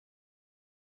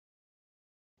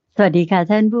สวัสดีค่ะ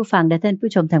ท่านผู้ฟังและท่านผู้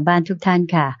ชมทางบ้านทุกท่าน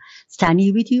ค่ะสถานี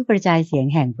วิทยุกระจายเสียง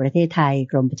แห่งประเทศไทย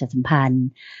กรมประชาสัมพันธ์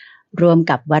ร่วม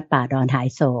กับวัดป่าดอนหาย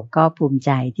โศกก็ภูมิใ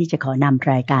จที่จะขอนำ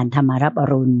รายการธรรมารับอ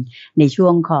รุณในช่ว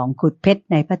งของขุดเพชร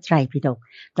ในพระไตรปิฎก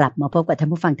กลับมาพบกับท่าน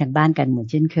ผู้ฟังทางบ้านกันเหมือน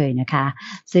เช่นเคยนะคะ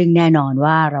ซึ่งแน่นอน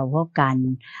ว่าเราพบกัน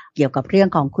เกี่ยวกับเรื่อง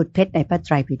ของขุดเพชรในพระไต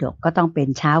รปิฎกก็ต้องเป็น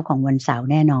เช้าของวันเสาร์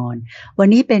แน่นอนวัน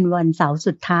นี้เป็นวันเสาร์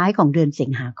สุดท้ายของเดือนสิ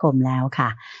งหาคมแล้วค่ะ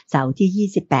เสาร์ที่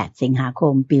28สิงหาค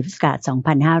มปีพุทธศักราช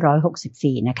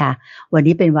2564นะคะวัน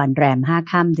นี้เป็นวันแรม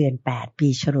5ค่ำเดือน8ปี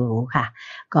ฉลูค่ะ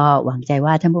ก็หวังใจ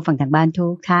ว่าท่านผู้ฟังทางบ้านทุ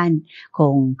กท่านค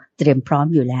งเตรียมพร้อม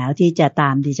อยู่แล้วที่จะตา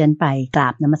มดิฉันไปกรา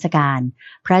บนมัสการ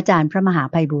พระอาจารย์พระมหา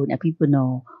ไพบูลย์อภิปุโน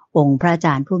องค์พระอาจ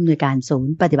ารย์ผู้อำนวยการศูน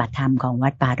ย์ปฏิบัติธรรมของวั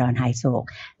ดป่าดอนหายโศก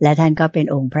และท่านก็เป็น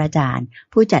องค์พระอาจารย์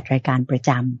ผู้จัดรายการประจ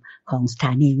ำของสถ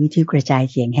านีวิทยุกระจาย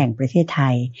เสียงแห่งประเทศไท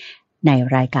ยใน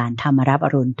รายการธรรมรับอ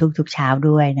รุณทุกๆเช้า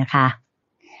ด้วยนะคะ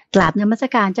กราบนมัส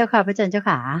การเจ้าค่ะพระอาจารย์เจ้า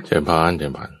ค่ะเชิญพรเชิ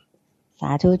ญพรสา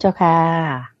ธุเจ้าค่ะ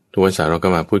ทุกวันเสาร์เราก็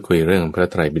มาพูดคุยเรื่องพระ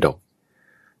ไตรปิฎก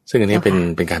ซึ่งอันนี้เ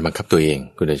ป็นการบังคับตัวเอง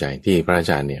คุณใจที่พระอา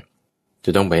จารย์เนี่ยจ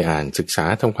ะต้องไปอ่านศึกษา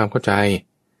ทำความเข้าใจ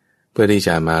เพื่อที่จ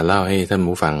ะมาเล่าให้ท่าน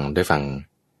ผู้ฟังได้ฟัง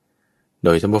โด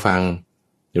ยท่านผู้ฟัง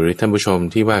หรือท่านผู้ชม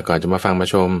ที่ว่าก่อนจะมาฟังมา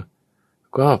ชม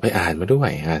ก็ไปอ่านมาด้ว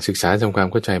ยศึกษาทำความ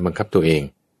เข้าใจบังคับตัวเอง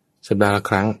สัปดาห์ละ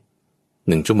ครั้ง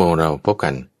1 ชั่วโมงเราพบกั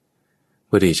นเ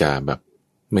พื่อที่จะแบบ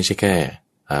ไม่ใช่แค่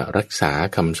รักษา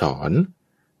คำสอน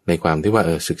ในความที่ว่า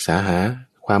ศึกษาหา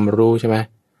ความรู้ใช่ไหม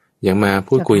ยังมา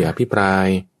พูดคุยอภิปราย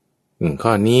ข้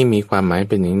อนี้มีความหมาย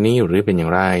เป็นอย่างนี้หรือเป็นอย่า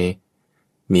งไร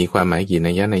มีความหมายกี่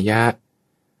นัยยะ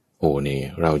โอ้นี่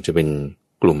เราจะเป็น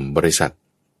กลุ่มบริษัท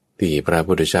ที่พระ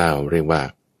พุทธเจ้าเรียกว่า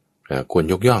ควร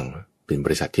ยกย่องเป็นบ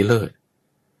ริษัทที่เลิศ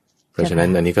เพราะฉะนั้น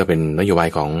อันนี้ก็เป็นนโยบาย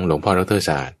ของหลวงพ่อดร.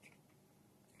ศาสตร์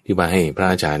ที่ว่าให้พระ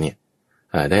อาจารย์เนี่ย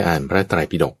ได้อ่านพระไตร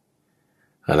ปิฎก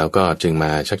แล้วก็จึงม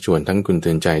าชักชวนทั้งคุณเ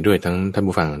ตือนใจด้วยทั้งท่าน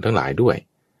ผู้ฟังทั้งหลายด้วย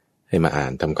ให้มาอ่า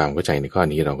นทำความเข้าใจในข้อ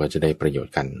นี้เราก็จะได้ประโยช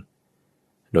น์กัน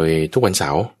โดยทุกวันเสา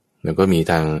ร์เราก็มี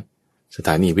ทางสถ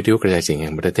านีวิทยุกระจายเสียงแห่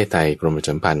งประเทศไทยกรมประชา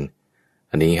สัมพันธ์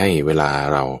อันนี้ให้เวลา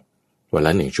เราวันล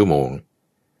ะ1 ชั่วโมง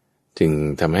จึง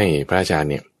ทำให้พระอาจารย์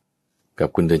เนี่ยกับ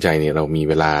คุณเตือนใจเนี่ยเรามี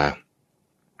เวลา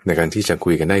ในการที่จะคุ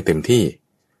ยกันได้เต็มที่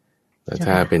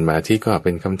ถ้าเป็นวันอาทิตย์ก็เ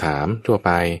ป็นคำถามทั่วไ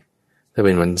ปถ้าเ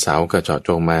ป็นวันเสาร์ก็เจาะจ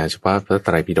งมาเฉพาะพระไต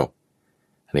รปิฎก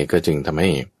อันนี้ก็จึงทำให้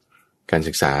การ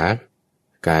ศึกษา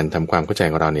การทำความเข้าใจ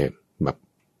ของเราเนี่ยแบบ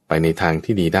ไปในทาง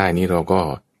ที่ดีได้นี่เราก็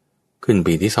ขึ้น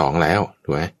ปีที่2แล้วถู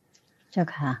กไหมเจ้า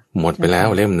ค่ะหมดไปแล้ว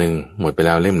เล่มหนึ่งหมดไปแ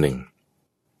ล้วเล่มหนึ่ง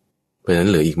เพราะฉะนั้น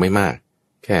เหลืออีกไม่มาก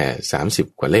แค่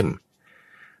30 กว่าเล่ม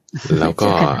แล้วก็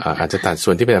อาจจะตัดส่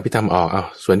วนที่เป็นอภิธรรมออกเอา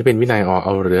ส่วนที่เป็นวินัยออกเอ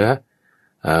าเหลือ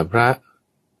พระ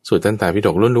สูตรตันตปิฎ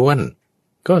กล้วน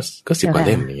ๆก็10 กว่าเ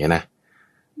ล่มอย่างเงี้ยนะ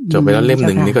จบไปแล้วเล่มห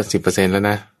นึ่งนี่ก็ 10% แล้ว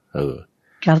นะ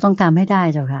เราต้องทำให้ได้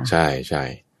เจ้าค่ะใช่ใช่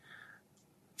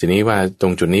ทีนี้ว่าตร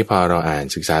งจุดนี้พอเราอ่าน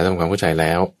ศึกษาทำความเข้าใจแ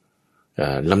ล้ว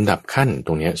ลำดับขั้นต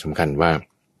รงนี้สำคัญว่า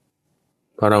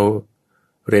พอเรา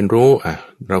เรียนรู้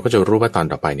เราก็จะรู้ว่าตอน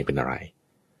ต่อไปนี่เป็นอะไร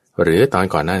หรือตอน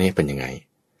ก่อนหน้านี้เป็นยังไง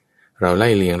เราไล่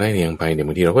เรียงไปเดี๋ยวบ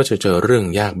างทีเราก็จะเจอเรื่อง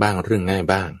ยากบ้างเรื่องง่าย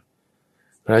บ้าง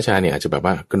พระอาจารย์เนี่ยอาจจะแบบ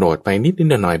ว่ากระโดดไปนิด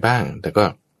หน่อยบ้างแต่ก็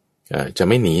จะ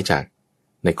ไม่หนีจาก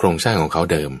ในโครงสร้างของเขา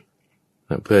เดิม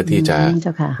เพื่อที่จะ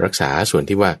รักษาส่วน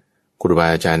ที่ว่าครูบา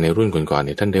อาจารย์ในรุ่นก่อนๆเ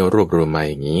นี่ยท่านได้รวบรวมมา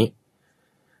อย่างนี้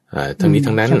ทั้งนี้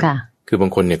ทั้งนั้นคือบา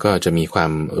งคนเนี่ยก็จะมีควา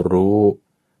มรู้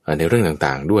ในเรื่อง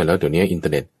ต่างๆด้วยแล้วเดี๋ยวนี้อินเทอ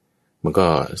ร์เน็ตมันก็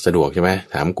สะดวกใช่ไหม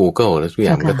ถาม Google แล้วทุกอ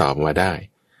ย่างมันก็ตอบมาได้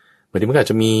บางทีมันอาจ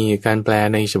จะมีการแปล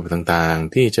ในฉบับต่าง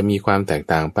ๆที่จะมีความแตก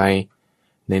ต่างไป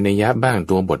ในนัยยะบ้าง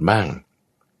ตัวบทบ้าง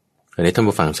อันนี้ท่าน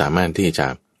ผู้ฟังสามารถที่จะ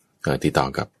ติดต่อ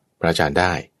กับพระอาจารย์ไ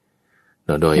ด้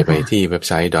โดยไปที่เว็บไ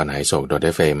ซต์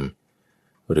donhaisok.fm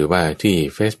หรือว่าที่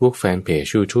Facebook Fanpage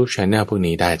YouTube Channel พวก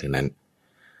นี้ได้ทั้งนั้น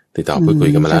ติดต่อพูดคุย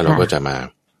กันมาแล้วเราก็จะมา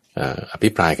อภิ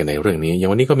ปรายกันในเรื่องนี้อย่า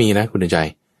งวันนี้ก็มีนะคุณใจ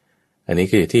อันนี้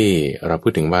คือที่เราพู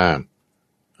ดถึงว่า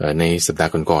ในสัปดา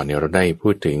ห์ก่อนๆเนี่ยเราได้พู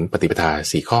ดถึงปฏิปทา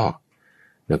4 ข้อ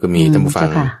แล้วก็มีท่านผู้ฟัง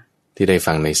ที่ได้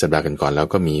ฟังในสัปดาห์ก่อนๆแล้ว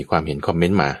ก็มีความเห็นคอมเมน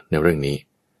ต์มาในเรื่องนี้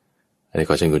อันนี้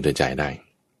ขอเชิญคุณเตือนใจได้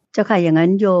เจ้าค่ะอย่างนั้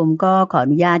นโยมก็ขออ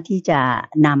นุญาตที่จะ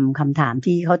นำคำถาม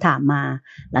ที่เขาถามมา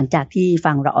หลังจากที่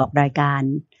ฟังเราออกรายการ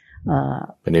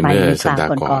ไปในสัปดาห์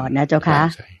ก่อนนะเจ้าค่ะ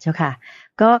เจ้าค่ะ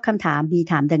ก็คำถามมี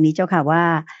ถามดังนี้เจ้าค่ะว่า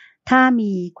ถ้า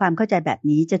มีความเข้าใจแบบ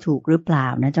นี้จะถูกหรือเปล่า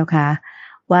นะเจ้าค่ะ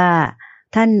ว่า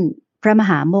ท่านพระม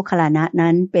หาโมคคัลลานะ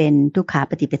นั้นเป็นทุกขา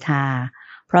ปฏิปทา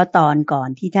เพราะตอนก่อน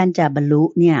ที่ท่านจะบรรลุ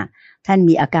เนี่ยท่าน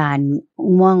มีอาการ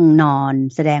ง่วงนอน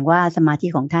แสดงว่าสมาธิ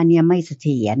ของท่านเนี่ยไม่เส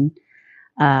ถียร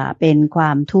เป็นคว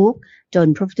ามทุกข์จน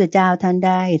พระพุทธเจ้าท่านไ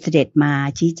ด้เสด็จมา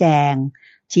ชี้แจง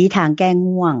ชี้ทางแก้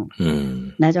ง่วง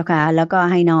นะเจ้าค่ะแล้วก็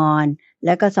ให้นอนแ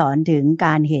ล้วก็สอนถึงก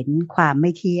ารเห็นความไ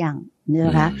ม่เที่ยงน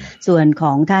ะคะส่วนข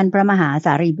องท่านพระมหาส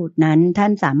ารีบุตรนั้นท่า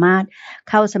นสามารถ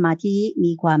เข้าสมาธิ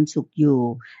มีความสุขอยู่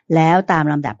แล้วตาม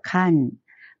ลำดับขั้น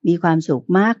มีความสุข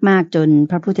มากๆจน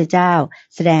พระพุทธเจ้า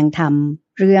แสดงธรรม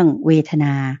เรื่องเวทน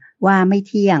าว่าไม่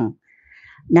เที่ยง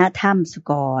ณถ้ำสุ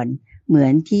กรเหมือ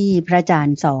นที่พระอาจาร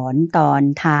ย์สอนตอน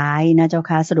ท้ายนะเจ้า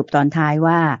ค่ะสรุปตอนท้าย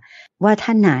ว่าท่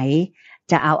านไหน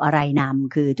จะเอาอะไรน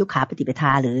ำคือทุกขาปฏิปท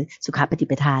าหรือสุขาปฏิ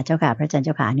ปทาเจ้าค่ะพระอาจารย์เ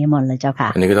จ้าค่ะนิมนต์เลยเจ้าค่ะ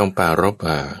อันนี้ก็ต้องปรารภ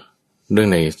เรื่อง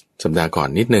ในสัปดาห์ก่อน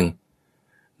นิดนึง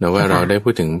นะว่าเราได้พู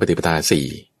ดถึงปฏิปทาสี่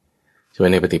ใช่ไหม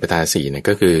ในปฏิปทาสี่เนี่ย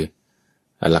ก็คือ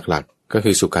หลักๆก็คื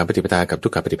อสุขาปฏิปทากับทุ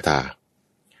กขาปฏิปทา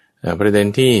ประเด็น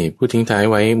ที่พูดทิ้งท้าย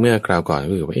ไว้เมื่อคราวก่อน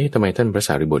ก็คือว่าทำไมท่านพระส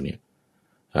ารีบุตรเนี่ย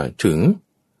ถึง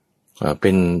เป็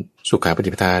นสุขาปฏิ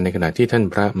ปทาในขณะที่ท่าน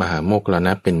พระมหาโมคคัลลาน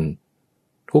ะเป็น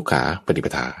ทุกขาปฏิป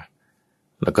ทา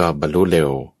แล้วก็บรรลุเร็ว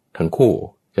ทั้งคู่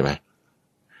ใช่ไหม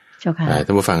เจ้าค่ะท่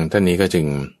านผู้ฟังท่านนี้ก็จึง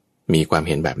มีความเ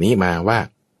ห็นแบบนี้มาว่า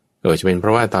จะเป็นเพร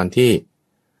าะว่าตอนที่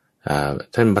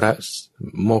ท่านพระ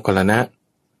โมคคัลลานะ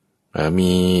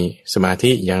มีสมา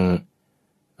ธิยัง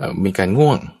มีการง่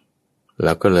วงแ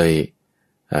ล้วก็เลย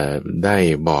ได้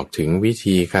บอกถึงวิ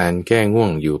ธีการแก้ง่ว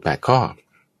งอยู่8ข้อ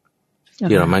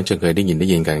ที่เรามักจะเคยได้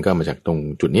ยินกันก็มาจากตรง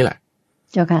จุดนี้แหละ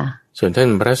เจ้าค่ะส่วนท่าน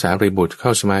พระสารีบุตรเข้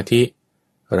าสมาธิ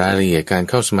รายละเอียดการ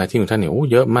เข้าสมาธิของท่านเนี่ย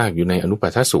เยอะมากอยู่ในอนุปั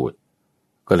ฏฐสูตร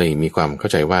ก็เลยมีความเข้า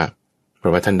ใจว่าเพรา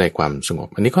ะว่าท่านได้ความสงบ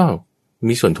อันนี้ก็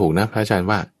มีส่วนถูกนะพระอาจารย์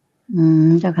ว่า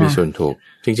เจ้าค่ะมีส่วนถูก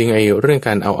จริงๆไอ้เรื่องก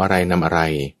ารเอาอะไรนำอะไร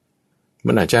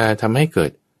มันอาจจะทำให้เกิ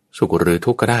ดสุขหรือ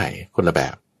ทุกข์ก็ได้คนละแบ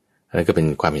บอันนั้นก็เป็น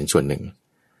ความเห็นส่วนหนึ่ง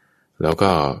แล้วก็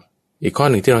อีกข้อ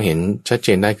หนึ่งที่เราเห็นชัดเจ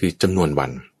นได้คือจำนวนวั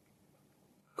น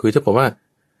คือถ้าบอกว่า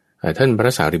ท่านพร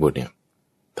ะสารีบุตรเนี่ย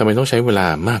ทำไมต้องใช้เวลา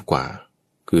มากกว่า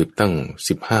คือตั้ง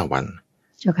15วัน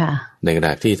เจ้าค่ะในขณ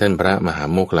ะที่ท่านพระมหา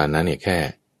โมคคัลลานะเนี่ยแค่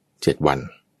7วัน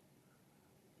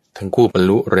ทั้งคู่บรร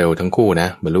ลุเร็วทั้งคู่นะ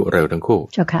บรรลุเร็วทั้งคู่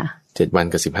เจ้าค่ะ7วัน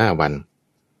กับ15วัน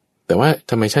แต่ว่า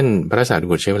ทำไมท่านพระสารี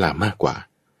บุตรใช้เวลามากกว่า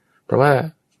เพราะว่า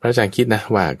พระอาจารย์คิดนะ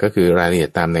ว่าก็คือรายละเอีย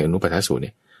ดตามในอนุปัฏฐสูตรเ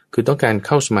นี่ยคือต้องการเ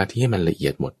ข้าสมาธิให้มันละเอี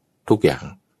ยดหมดทุกอย่าง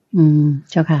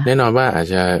เจ้าค่ะแน่นอนว่าอาจ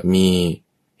จะมี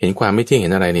เห็นความไม่เที่ยงเห็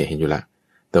นอะไรเนี่ยเห็นอยู่ละ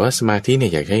แต่ว่าสมาธิเนี่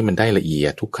ยอยากให้มันได้ละเอีย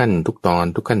ดทุกขั้นทุกตอน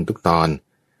ทุกขั้นทุกตอน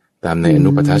ตามในอนุ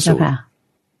ปัฏฐสูตร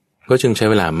ก็จึงใช้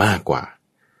เวลามากกว่า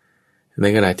ใน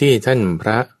ขณะที่ท่านพ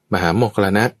ระมหาโมคคัลล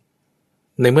านะ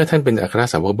ในเมื่อท่านเป็นอัคร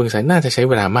สาวกเบื้องซ้ายน่าจะใช้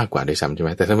เวลามากกว่าโดยซ้ำใช่ไหม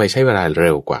แต่ทำไมใช้เวลาเ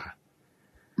ร็วกว่า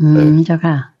เจ้า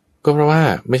ค่ะก็เพราะว่า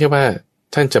ไม่ใช่ว่า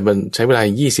ท่านจะใช้เวลา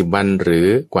20วันหรือ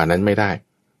กว่านั้นไม่ได้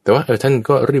แต่ว่าท่าน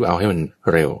ก็รีบเอาให้มัน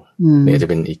เร็วเนี่ยจะ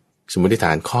เป็นอีกสมมติฐ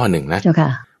านข้อหนึ่งนะ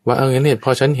ว่างั้นเนี่ยพ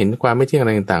อฉันเห็นความไม่เที่ยงอะไ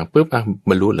รต่างๆปุ๊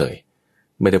บรรลุเลย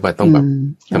ไม่ได้ว่าต้องแบบ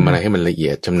ทำอะไรให้มันละเอี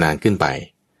ยดชำนาญขึ้นไป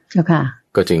เจ้าค่ะ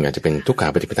ก็จึงอาจจะเป็นทุกขา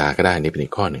ปฏิปทาก็ได้นี่เป็นอี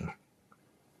กข้อหนึ่ง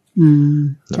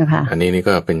เจ้าค่ะอันนี้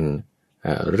ก็เป็น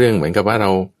เรื่องเหมือนกับว่าเรา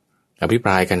อภิป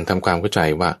รายกันทำความเข้าใจ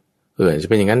ว่าจะ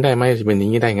เป็นอย่างนั้นได้ไหมจะเป็นอย่า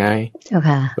งนี้ได้ไงเจ้า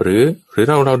ค่ะหรือ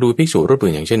เราดูภิกษุรูป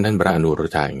อื่นอย่างเช่นท่านพระอนุรุ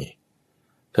ทธะอย่างนี้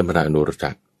ท่านพระอนุรุทธ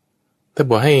ะถ้า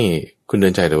บอกให้คุณเดิ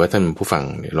นใจหรือว่าท่านผู้ฟัง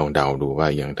ลองเดาดูว่า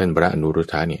อย่างท่านพระอนุรุท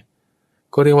ธะเนี่ย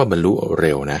ก็เรียกว่าบรรลุเ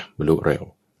ร็วนะบรรลุเร็ว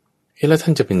แล้วท่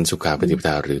านจะเป็นสุขาปฏิปท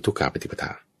าหรือทุกขาปฏิปท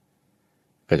า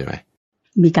เข้าใจไหม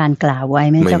มีการกล่าวไว้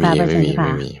ไหมเจ้าค่ะ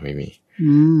ไม่มี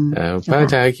พระอ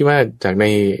าจารย์คิดว่าจากใน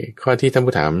ข้อที่ท่าน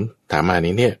ผู้ถามมา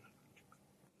นี้เนี่ย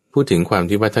พูดถึงความ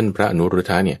ที่ว่าท่านพระอนุรุท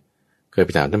ธะเนี่ยเคยไป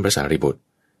ถามท่านพระสารีบุตร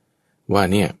ว่า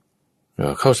เนี่ย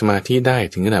เข้าสมาธิได้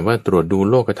ถึงขนาดว่าตรวจดู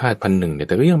โลกธาตุ1,000เนี่ยแ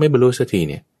ต่ก็ยังไม่บรรลุสักที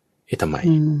เนี่ยทำไม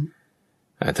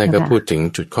ท่านก็พูดถึง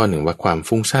จุดข้อหนึ่งว่าความ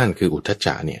ฟุ้งซ่านคืออุทธัจจ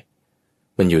ะเนี่ย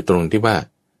มันอยู่ตรงที่ว่า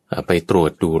ไปตรว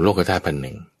จดูโลกธาตุ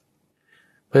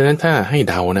1,000เพราะฉะนั้นถ้าให้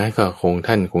เดานะก็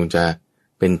ท่านคงจะ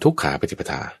เป็นทุกขาปฏิป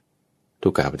ทาทุ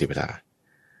กขาปฏิปทา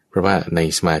เพราะว่าใน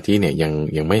สมาธิเนี่ย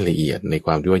ยังไม่ละเอียดในค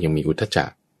วามที่ว่ายังมีอุทธัจจะ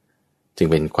จึง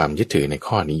เป็นความยึดถือใน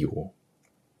ข้อนี้อยู่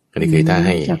อันนี้คือถ้าใ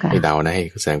ห้เดานะให้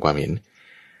แสดงความเห็น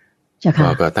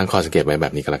ก็ตั้งข้อสังเกตไว้แบ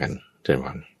บนี้ก็แล้วกันเชิญ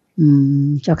วัน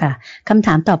เจ้าค่ะคำถ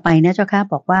ามต่อไปนะเจ้าค่ะ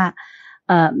บอกว่า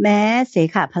แม้เส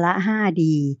ขพละ5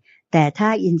ดีแต่ถ้า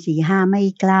อินทรีย์5ไม่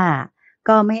กล้า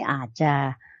ก็ไม่อาจจะ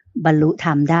บรรลุธร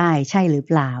รมได้ใช่หรือ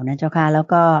เปล่านะเจ้าค่ะแล้ว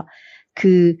ก็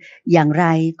คืออย่างไร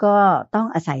ก็ต้อง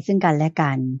อาศัยซึ่งกันและ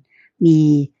กันมี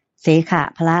เสข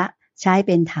พละใช้เ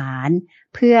ป็นฐาน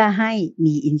เพื่อให้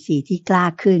มีอินทรีย์ที่กล้า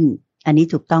ขึ้นอันนี้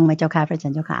ถูกต้องไหมเจ้าค่ะพระอาจา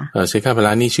รย์เจ้าค่ะเสขพล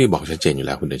ะนี่ชื่อบอกชัดเจนอยู่แ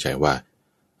ล้วคุณเดชใจว่า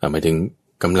หมายถึง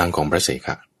กำลังของพระเสข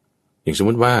ะอย่างสมม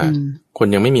ติว่าคน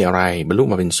ยังไม่มีอะไรบรรลุ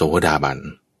มาเป็นโสดาบัน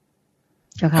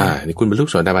นี่คุณบรรลุ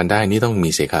โสดาบันได้นี่ต้องมี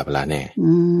เสขพละแน่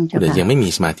แต่ยังไม่มี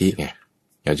สมาธิไง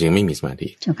ยังไม่มีสมาธิ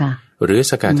หรือ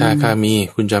สกทาคามี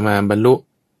คุณจะมาบรรลุ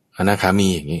อนาคามี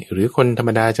อย่างนี้หรือคนธรร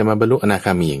มดาจะมาบรรลุอนาค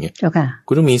ามีอย่างนี้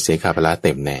กูต้องมีเสขาพละเ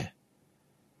ต็มแน่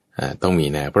ต้องมี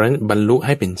แน่เพราะฉะนั้นบรรลุใ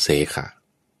ห้เป็นเสขา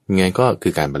ยังไงก็คื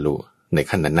อการบรรลุใน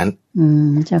ขั้นนั้น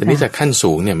แต่นี่จากขั้น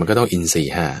สูงเนี่ยมันก็ต้องอินทรี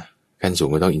ย์ห้าขั้นสูง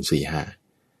ก็ต้องอินทรีย์ห้า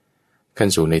ขั้น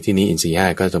สูงในที่นี้อินทรีย์ห้า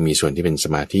ก็จะมีส่วนที่เป็นส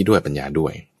มาธิด้วยปัญญาด้ว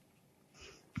ย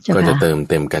ก็จะเติม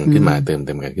เต็มกันขึ้นมาเติมเ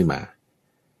ต็มกันขึ้นมา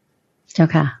เจ้า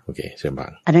ค่ะโอเคเชิญบา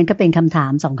งอันนั้นก็เป็นคำถา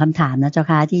ม2คำถามนะเจ้า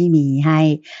ค่ะที่มีให้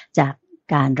จาก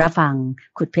การรับฟัง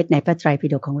ขุดเพชรในพระไตรปิ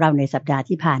ฎกของเราในสัปดาห์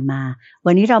ที่ผ่านมา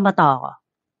วันนี้เรามาต่อ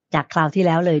จากคราวที่แ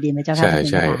ล้วเลยดีไหมเจ้าค่ะ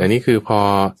ใช่อันนี้คือพอ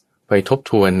ไปทบ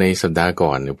ทวนในสัปดาห์ก่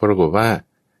อนปรากฏว่า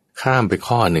ข้ามไป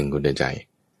ข้อหนึ่งคุณเดินใจ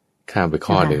ข้ามไป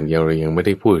ข้อหนึ่งเรายังไม่ไ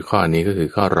ด้พูดข้อนี้ก็คือ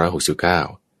ข้อ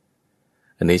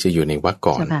169อันนี้จะอยู่ในวรรค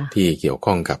ก่อนที่เกี่ยว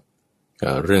ข้องกับ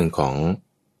เรื่องของ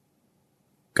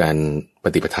การป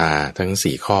ฏิปทาทั้ง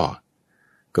4ข้อ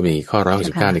ก็มีข้อ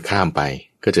169ที่ข้ามไป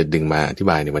ก็จะดึงมาอธิ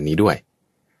บายในวันนี้ด้วย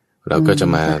เราก็จะ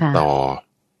มาต่อ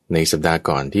ในสัปดาห์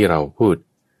ก่อนที่เราพูด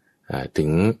ถึง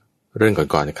เรื่องก่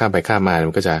อนๆข้ามไปข้ามมา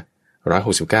มันก็จะ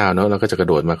169เนาะแล้วก็จะกระ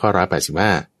โดดมาข้อ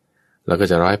185แล้วก็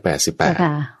จะ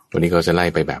188วันนี้ก็จะไล่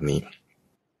ไปแบบนี้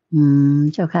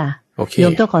เจ้าค่ะโย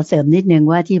มต้องขอเสริมนิดนึง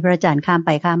ว่าที่พระอาจารย์ข้ามไป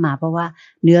ข้ามมาเพราะว่า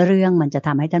เนื้อเรื่องมันจะท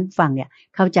ำให้ท่านฟังเนี่ย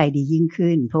เข้าใจดียิ่ง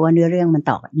ขึ้นเพราะว่าเนื้อเรื่องมัน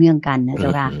ต่อเนื่องกันนะเจ้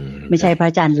าค่ะไม่ใช่พระ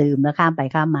อาจารย์ลืมแล้วข้ามไป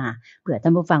ข้ามมาเผื่อท่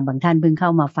านผู้ฟังบางท่านเพิ่งเข้า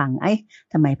มาฟัง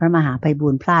ทำไมพระมหาไพบู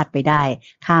ลย์พลาดไปได้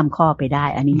ข้ามข้อไปได้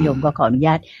อันนี้โยมก็ขออนุญ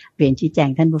าตเรียนชี้แจง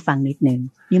ท่านผู้ฟังนิดนึง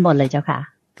นี่หมดเลยเจ้าค่ะ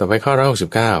ต่อไปข้อ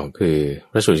169คือ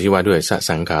พระสูตรที่ว่าด้วยส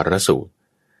สังขารสูตร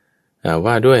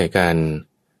ว่าด้วยการ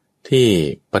ที่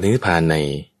ปฏินิพพานใน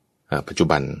ปัจจุ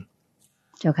บัน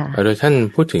โดยท่าน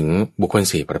พูดถึงบุคคล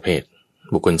4ประเภท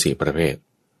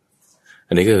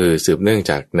อันนี้ก็คือสืบเนื่อง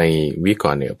จากในวิก่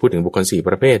อนเนี่ยพูดถึงบุคคล4ป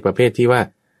ระเภทที่ว่า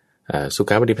สุ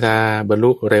ขาปฏิปทาบรร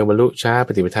ลุเร็วบรรลุช้าป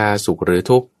ฏิปทาสุขหรือ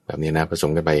ทุกข์แบบนี้นะผส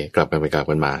มกันไปกลับกั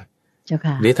นมา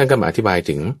นี้ท่านก็มาอธิบาย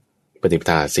ถึงปฏิป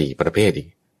ทา4ประเภทอีก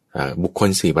บุคคล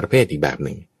4ประเภทอีกแบบห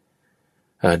นึ่ง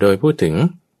โดยพูดถึง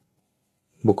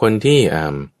บุคคลที่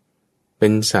เป็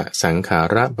นสังขา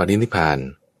รปรินิพพาน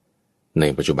ใน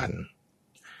ปัจจุบัน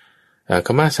ค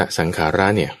ำว่าสังขาระ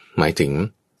เนี่ยหมายถึง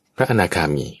พระอนาคา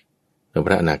มี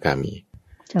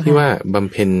ที่ว่าบ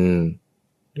ำเพ็ญ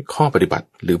ข้อปฏิบัติ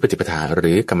หรือปฏิปทาห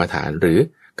รือกรรมฐานหรือ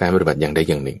การปฏิบัติอย่างใด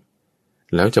อย่างหนึ่ง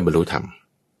แล้วจะบรรลุธรรม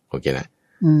โอเคนะ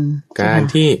การ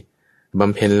ที่บ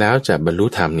ำเพ็ญแล้วจะบรรลุ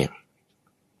ธรรมเนี่ย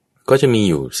ก็จะมี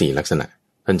อยู่4ลักษณะ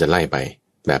ท่านจะไล่ไป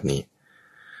แบบนี้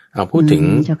เอาพูดถึง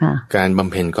การบ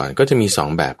ำเพ็ญก่อนก็จะมี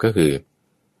2แบบก็คือ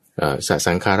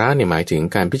สังขาระเนี่ยหมายถึง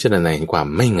การพิจารณาเห็นความ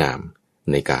ไม่งาม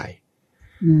ในกาย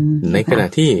ในขณะ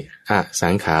ที่อสั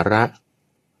งขาระ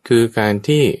คือการ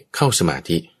ที่เข้าสมา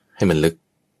ธิให้มันลึก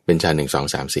เป็นฌาน1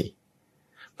 2 3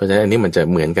 4เพราะฉะนั้นอันนี้มันจะ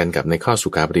เหมือนกันกับในข้อสุ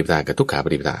ขาปฏิปทากับทุกขาป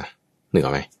ฏิปทานึกอ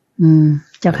อกไหม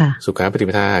เจ้าค่ะสุขาปฏิ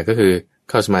ปทาก็คือ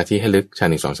เข้าสมาธิให้ลึกฌาน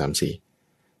1 2 3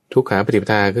 4ทุกขาปฏิป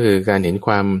ทาก็คือการเห็นค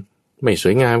วามไม่ส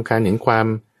วยงามการเห็นความ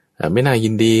ไม่น่ายิ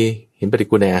นดีเห็นปฏิ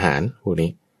กูลในอาหารพวกนี้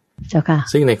เจ้าค่ะ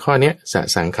ซึ่งในข้อนี้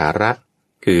สังขาระ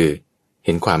คือเ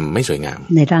ห็นความไม่สวยงาม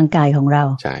ในร่างกายของเรา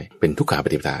ใช่เป็นทุกขาป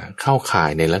ฏิปทาเข้าข่าย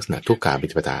ในลักษณะทุกขาป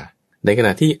ฏิปทาในขณ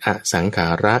ะที่อสังขา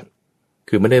ระ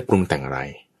คือไม่ได้ปรุงแต่งอะไร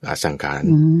อสังขาร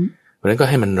เพราะนั้นก็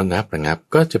ให้มันระงับ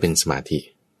ก็จะเป็นสมาธิ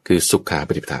คือสุขาป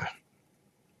ฏิปทา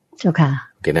เจ้าค่ะ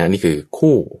โอเคนะนี่คือ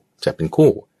คู่จะเป็น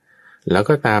คู่แล้ว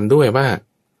ก็ตามด้วยว่า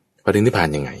ปรินิพพาน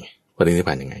ยังไง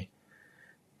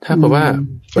ถ้าบอกว่า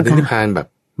ปรินิพพานแบบ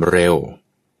เร็ว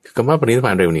คำว่าปรินิพพ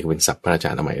านเร็วนี่เป็นศัพท์พระอาจา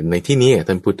รย์เอาใหม่ในที่นี้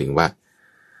ท่านพูดถึงว่า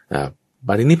ป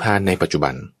รินิพพานในปัจจุบั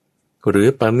นหรือ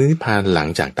ปรินิพพานหลัง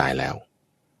จากตายแล้ว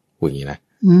พูดอย่างนี้นะ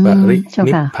ปริ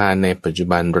นิพพานในปัจจุ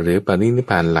บันหรือปรินิพ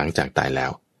พานหลังจากตายแล้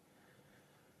ว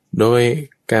โดย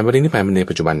การปรินิพพานใน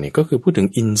ปัจจุบันเนี่ยก็คือพูดถึง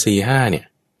อินทรีย์5เนี่ย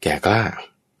แก่กล้า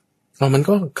มัน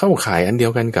ก็เข้าข่ายอันเดีย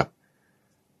วกันกับ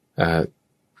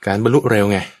การบรรลุเร็ว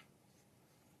ไง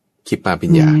คิปปาปิ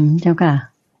ญญาเจ้าค่ะ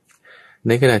ใ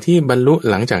นขณะที่บรรลุ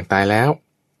หลังจากตายแล้ว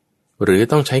หรือ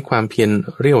ต้องใช้ความเพียร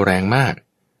เรี่ยวแรงมาก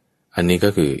อันนี้ก็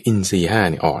คืออินทรีย์5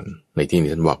เนี่ยอ่อนในที่นี้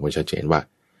ท่านบอกไว้ชัดเจนว่า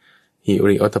หิ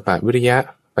ริโอตปะวิริยะ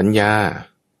ปัญญา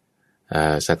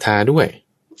ศรัทธาด้วย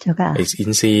ไอ้อิ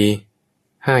นทรีย์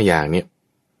5อย่างเนี่ย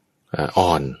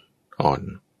อ่อน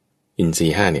อินทรี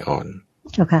ย์5เนี่ยอ่อน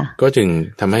ก็จึง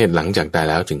ทำให้หลังจากตาย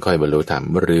แล้วจึงค่อยบรรลุธรรม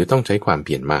หรือต้องใช้ความเ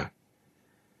พียรมาก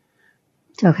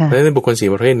เพราะฉะนั้นบุคคล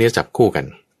4ประเภทนี้จับคู่กัน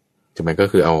ใช่ไหมก็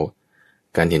คือเอา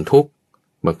การเห็นทุกข์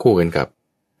มาคู่กันกับ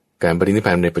การปรินิพพ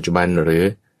านในปัจจุบันหรือ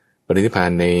ปรินิพพาน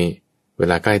ในเว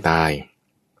ลาใกล้ตาย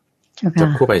จับ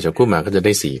คู่ไปจับคู่มาก็จะไ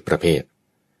ด้4ประเภท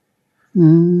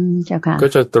ก็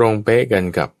จะตรงเป๊ะกัน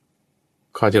กับ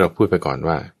ข้อที่เราพูดไปก่อน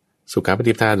ว่าสุขาป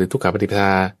ฏิปทาหรือทุกขาปฏิปทา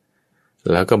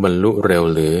แล้วก็บรรลุเร็ว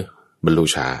หรือบรรลุ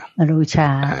ช้าบรรลุช้า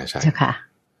ใช่ค่ะ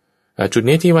จุด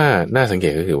นี้ที่ว่าน่าสังเก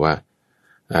ตก็คือว่า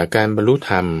การบรรลุ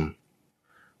ธรรม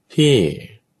ที่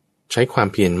ใช้ความ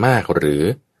เพียรมากหรือ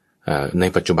ใน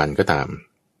ปัจจุบันก็ตาม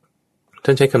ท่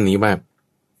านใช้คำนี้ว่า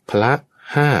พละ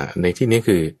ห้าในที่นี้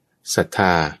คือศรัทธ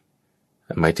า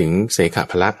หมายถึงเสข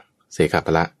พล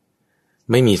ะ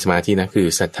ไม่มีสมาธินะคือ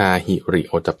ศรัทธาหิริ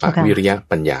โอตปะวิริยะ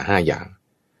ปัญญา5อย่าง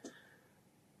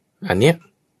อันเนี้ย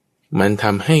มันท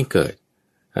ำให้เกิด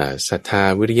ศรัทธา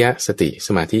วิริยะสติส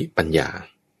มาธิปัญญา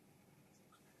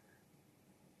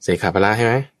เสขพละใช่ไ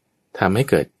หมทำให้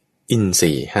เกิดอินท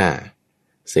รีย์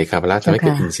5เสขพละทำให้เ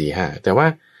กิดอินทรีย์5แต่ว่า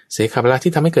เสขพละ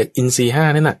ที่ทำให้เกิดอินทรีย์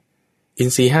5นั่นน่ะอิน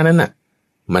ทรีย์5นั่นน่ะ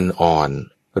มันอ่อน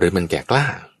หรือมันแก่กล้า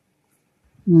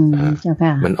เจ้าค่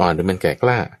ะมันอ่อนหรือมันแก่ก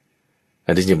ล้าอั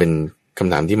นนี้จึงเป็นค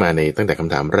ำถามที่มาในตั้งแต่ค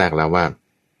ำถามแรกแล้วว่า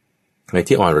ใน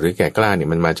ที่อ่อนหรือแก่กล้าเนี่ย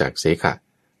มันมาจากเสข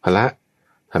พละ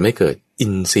ทำให้เกิดอิ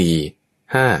นทรีย์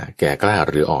5แก่กล้า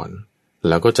หรืออ่อนแ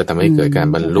ล้วก็จะทำให้เกิดการ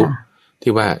บรรลุ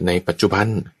ที่ว่าในปัจจุบัน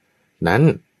นั้น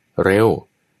เร็ว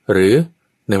หรือ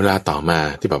ในเวลาต่อมา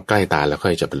ที่แบบใกล้ตายแล้วค่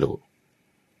อยจะบรรลุ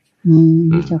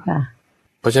เจ้าค่ะ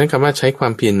เพราะฉะนั้นคำว่าใช้ควา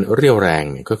มเพียรเรี่ยวแรง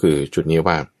เนี่ยก็คือจุดนี้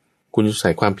ว่าคุณใส่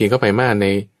ความเพียรเข้าไปมากใน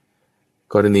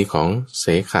กรณีของเส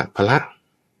ขพละ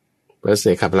เพราะเส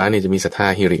ขพละเนี่ยจะมีศรัทธา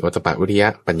หิริโอตปะวิริยะ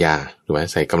ปัญญาหรือว่า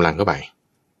ใส่กำลังเข้าไป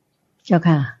เจ้า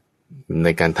ค่ะใน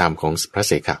การทำของพระเ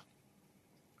สขะ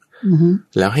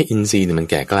แล้วให้อินทรีย์เนี่ยมัน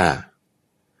แก่กล้า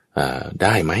ไ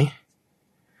ด้ไหม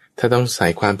ถ้าต้องใส่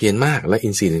ความเพียรมากและอิ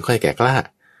นทรีย์ถึงค่อยแก่กล้า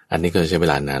อันนี้ก็จะใช้เว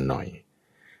ลานานหน่อย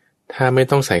ถ้าไม่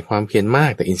ต้องใส่ความเพียรมา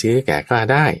กแต่อินทรีย์แก่กล้า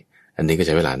ได้อันนี้ก็ใ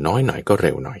ช้เวลาน้อยหน่อยก็เ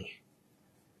ร็วหน่อย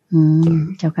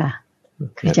เจ้าค่ะ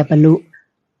คือจะบรรลุ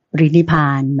ปรินิพพา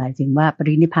นหมายถึงว่าป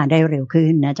รินิพพานได้เร็วขึ้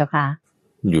นนะเจ้าค่ะ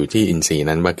อยู่ที่อินทรีย์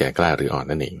นั้นว่าแก่กล้าหรืออ่อน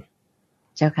นั่นเอง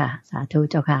เจ้าค่ะสาธุ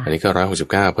เจ้าค่ะอันนี้ก็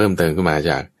169เพิ่มเติมขึ้นมา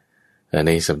จากใ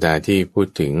นสัปดาห์ที่พูด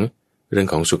ถึงเรื่อง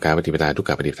ของสุขาปฏิปทาทุกข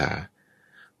ปฏิปทา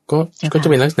ก็จะ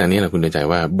เป็นลักษณะนี้แหละคุณเดินใจ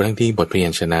ว่าบางทีบทพยั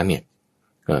ญชนะเนี่ย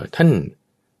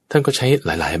ท่านก็ใช้ห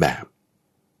ลายๆแบบ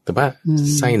แต่ว่า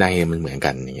ไส้ในมันเหมือน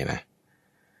กันอย่างเงี้ยนะ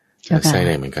ไส้ใ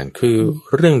นเหมือนกันคือ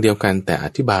เรื่องเดียวกันแต่อ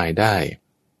ธิบายได้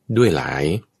ด้วยหล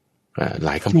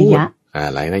ายคำพูด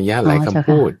หลายนัยยะหลายคำ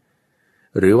พูด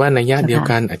หรือว่านัยยะเดียว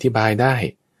กันอธิบายได้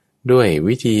ด้วย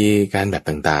วิธีการแบบ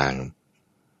ต่าง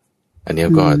ๆอันนี้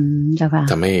ก็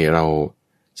ทำให้เรา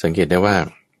สังเกตได้ว่า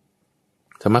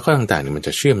ธรรมะข้อต่างๆนี่มันจ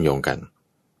ะเชื่อมโยงกัน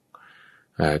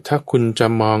ถ้าคุณจะ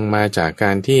มองมาจากก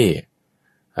ารที่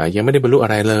ยังไม่ได้บรรลุอะ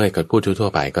ไรเลยก็พูดทั่ว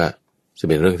ๆไปก็จะเ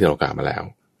ป็นเรื่องที่เรากล่าวมาแล้ว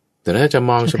แต่ถ้าจะ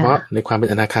มองเฉพาะในความเป็น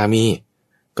อนาคามี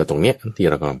ก็ตรงเนี้ยที่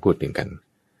เรากำลังพูดถึงกัน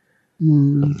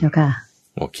เจ้าค่ะ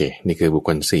โอเคนี่คือบุคค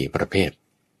ล4ประเภท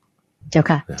เจ้า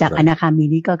ค่ะจากอนาคามี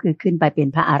นี้ก็คือขึ้นไปเป็น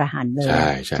พระอรหันต์เลยใช่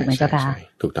ใช่ใช่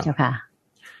ถูกต้องเจ้าค่ะ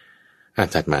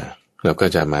ถัดมาเราก็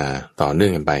จะมาต่อเนื่อ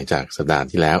งกันไปจากสัปดาห์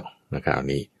ที่แล้วนะครับ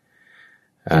นี้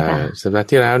สัปดาห์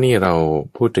ที่แล้วนี่เรา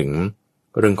พูดถึง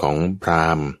เรื่องของพรา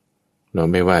หมณ์เรา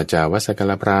ไม่ว่าจะวัสก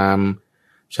ลพราหมณ์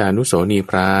ชานุโสนี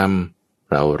พราหมณ์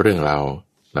เราเรื่องเรา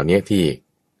เหล่านี้ที่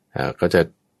ก็จะ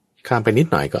ข้ามไปนิด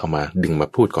หน่อยก็เอามาดึงมา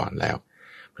พูดก่อนแล้ว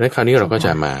เพราะฉะนั้นคราวนี้เราก็จ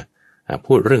ะมา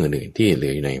พูดเรื่องอื่นๆที่เหลื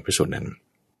ออยู่ในพระสูตรนั้น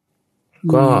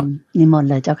ก็นิมนต์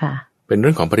เลยเจ้าค่ะเป็นเ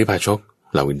รื่องของปริภาชก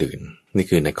เหล่าอื่นๆนี่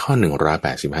คือในข้อ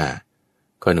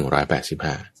185ข้อ185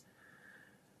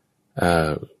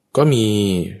ก็มี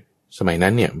สมัยนั้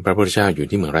นเนี่ยพระพุทธเจ้าอยู่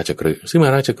ที่เมืองราชกฤห์ซึ่งเมือ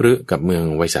งราชกฤห์กับเมือง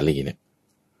ไวสาลีเนี่ย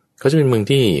เขาจะเป็นเมือง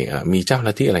ที่มีเจ้า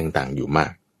ลัทธิอะไรต่างๆอยู่มา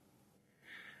ก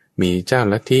มีเจ้า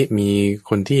ลัทธิมี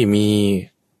คนที่มี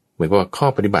เหมือนกับข้อ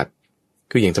ปฏิบัติ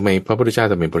คืออย่างทำไมพระพุทธเจ้า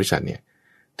จะเป็นบริษัทเนี่ย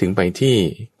ถึงไปที่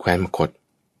แคว้นมคธ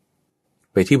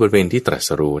ไปที่บริเวณที่ตรัส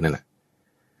รู้นั่นแหละ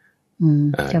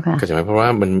ก็จะหมายเพราะว่า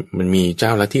มันมีเจ้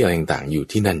าลัทธิอะไรต่างๆอยู่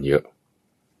ที่นั่นเยอะ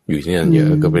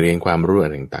ก็ไปเรียนความรู้อะ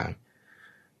ไรต่างๆ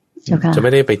จะไ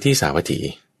ม่ได้ไปที่สาวัตถี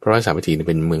เพราะว่าสาวัตถี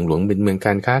เป็นเมืองหลวงเป็นเมืองก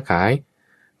ารค้าขาย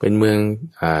เป็นเมือง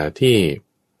ที่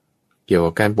เกี่ยว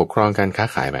กับการปกครองการค้า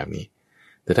ขายแบบนี้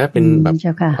แต่ถ้าเป็นแบบ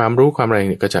ความรู้ความอะไร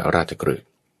เนี่ยก็จะราชกฤห์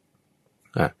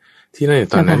ที่นั่น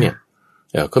ตอนนั้นเนี่ย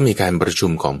ก็มีการประชุ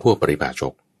มของพวกปริภาช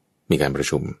กมีการประ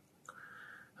ชุม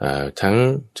ทั้ง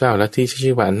เจ้าลัทธิ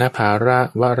ชื่อว่าอนาภาระ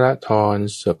วรธร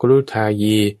สกุลุทา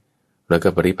ยีแล้วก็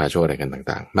ปริภาชกอะไรกัน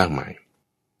ต่างๆมากมาย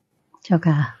เจ้า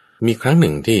ค่ะมีครั้งห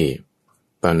นึ่งที่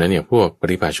ตอนนั้นเนี่ยพวกป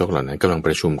ริภาชกเหล่านั้นกำลังป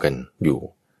ระชุมกันอยู่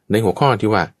ในหัวข้อที่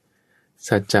ว่า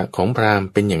สัจจะของพราหมณ์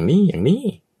เป็นอย่างนี้อย่างนี้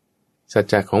สัจ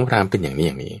จะของพราหมณ์เป็นอย่างนี้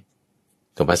อย่างนี้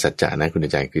ตัวว่าสัจจะนะคุณ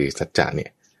ใจคือสัจจะเนี่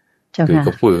ยคือ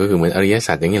ก็พูดก็คือเหมือนอริย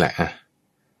สัจอย่างนี้แหละ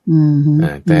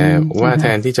แต่ว่าแท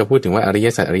นที่จะพูดถึงว่าอริย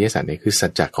สัจเนี่ยคือสั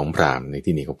จจะของพราหมณ์ใน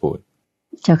ที่นี้เขาพูด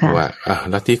ว่า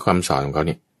ลัทธิความสอนของเขาเ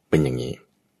นี่ยเป็นอย่างนี้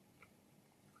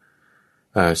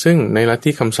ซึ่งในลัทธิ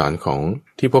คำสอนของ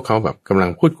ที่พวกเขาแบบกำลัง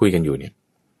พูดคุยกันอยู่เนี่ย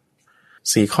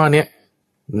4 ข้อเนี้ย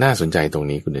น่าสนใจตรง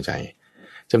นี้คุณใจ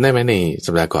จำได้ไหมใน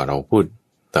สัปดาห์ก่อนเราพูด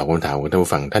ตอบคำถามของท่าน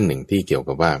ผู้ฟังท่านหนึ่งที่เกี่ยว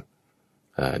กับว่า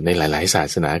ในหลายๆศา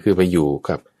สนาคือไปอยู่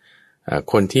กับ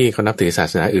คนที่เขานับถือศา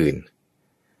สนาอื่น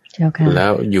แล้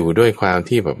วอยู่ด้วยความ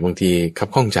ที่แบบบางทีคับ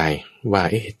ข้องใจว่า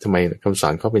เอ๊ะทำไมคำสอ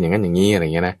นเขาเป็นอย่างนั้นอย่างนี้อะไร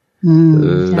เงี้ยนะ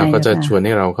เราก็จะชวนใ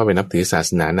ห้เราเข้าไปนับถือศาส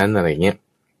นานั้นอะไรเงี้ย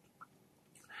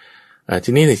ที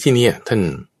นี้ในที่นี้ท่าน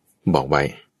บอกไว้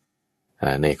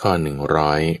ในข้อ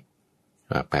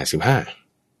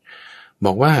185บ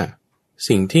อกว่า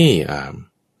สิ่งที่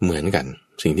เหมือนกัน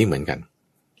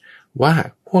ว่า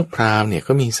พวกพราหมณ์เนี่ย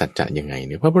ก็มีสัจจะยังไงเ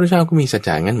นี่ยพระพุทธเจ้าก็มีสัจจ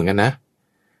ะงั้นเหมือนกันนะ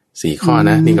4 ข้อ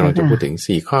นะนี่เราจะพูดถึง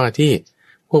4 ข้อที่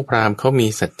พวกพราหมณ์เขามี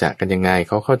สัจจะกันยังไงเ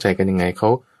ขาเข้าใจกันยังไงเขา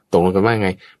ตกลงกันว่าไง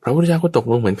พระพุทธเจ้าก็ตก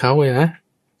ลงเหมือนเขาเลยนะ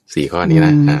4 ข้อนี้น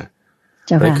ะ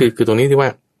นั่นคือตรงนี้ที่ว่า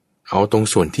เอาตรง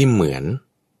ส่วนที่เหมือน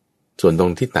ส่วนตร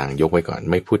งที่ต่างยกไว้ก่อน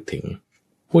ไม่พูดถึ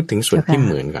งส่วนที่เ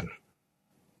หมือนกัน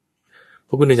พ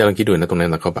วกคุณจะลองคิดดูนะตรงนั้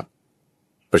นเขาแบบ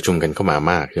ประชุมกันเข้ามา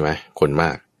มากใช่ไหมคนม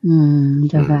าก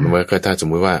เมื่อถ้าสม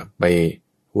มุติว่าไป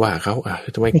ว่าเขา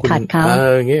ทำไมคุณ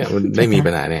อย่างเงี้ยมันได้มี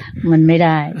ปัญหาเนี่ยมันไม่ไ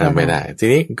ด้ที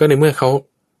นี้ก็ในเมื่อเขา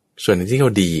ส่วนที่เข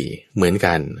าดีเหมือน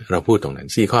กันเราพูดตรงนั้น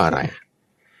4 ข้ออะไร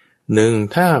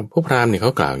 1ถ้าพวกพราหมณ์เนี่ยเข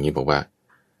ากล่าวอย่างนี้บอกว่า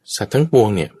สัตว์ทั้งปวง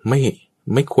เนี่ย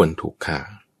ไม่ควรถูกฆ่า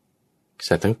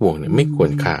สัตว์ทั้งปวงเนี่ยไม่ควร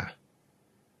ฆ่า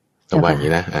แต่ว่าอย่าง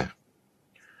นี้นะ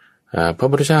พระ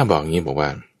พุทธเจ้าบอกอย่างนี้บอกว่า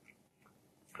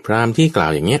พราหมณ์ที่กล่า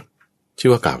วอย่างเงี้ยชื่อ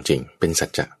ว่ากล่าวจริงเป็นสัจ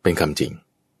จะเป็นคำจริง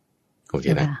โอเค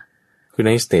นะคือใ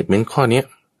นสเตทเมนต์ข้อนี้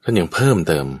ท่านยังเพิ่ม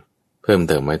เติม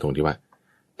ไว้ตรงที่ว่า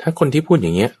ถ้าคนที่พูดอ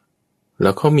ย่างเงี้ยแล้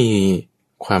วเขามี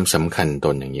ความสำคัญต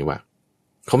นอย่างนี้ว่า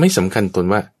เขาไม่สำคัญตน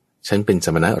ว่าฉันเป็นส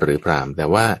มณะหรือพราหมณ์แต่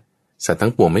ว่าสัตว์ทั้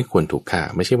งปวงไม่ควรถูกฆ่า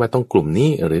ไม่ใช่ว่าต้องกลุ่มนี้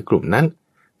หรือกลุ่มนั้น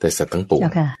แต่สัตว์ทั้งปวง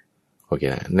โอเค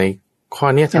นะในข้อ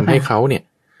นี้ทำให้เขาเนี่ย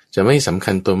จะไม่สำ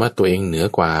คัญตนว่าตัวเองเหนือ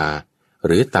กว่าห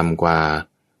รือต่ำกว่า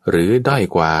หรือด้อย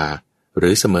กว่าหรื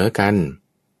อเสมอกัน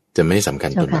จะไม่สำคั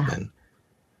ญตนแบบนั้น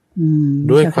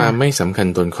ด้วยความไม่สำคัญ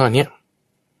ตนข้อนี้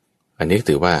อันนี้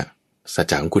ถือว่าสัจ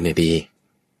จะของคุณเนี่ยดี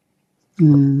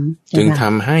จึงท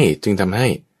ำให้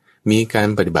มีการ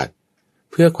ปฏิบัติ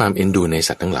เพื่อความเอ็นดูใน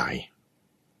สัตว์ทั้งหลาย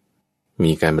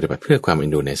มีการปฏิบัติเพื่อความเอ็น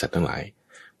ดูในสัตว์ทั้งหลาย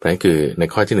เพราะฉะนั้นคือใน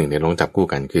ข้อที่1เนี่ยลองจับคู่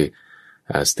กันคือ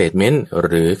statement ห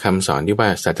รือคำสอนที่ว่า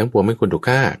สัตว์ทั้งปวงไม่ควรถูก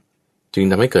ฆ่าจึง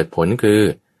ทำให้เกิดผลคือ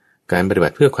การปฏิบั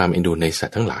ติเพื่อความเอ็นดูในสัต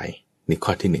ว์ทั้งหลายนี่ข้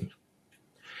อที่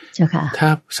1ถ้า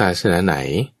ศาสนาไหน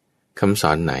คำส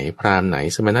อนไหนพราหมณ์ไหน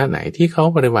สมณะไหนที่เขา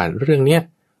ปฏิบัติเรื่องเนี้ย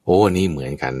โอ้นี่เหมือ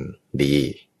นกันดี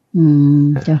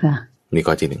เจ้าค่ะนี่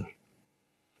ข้อที่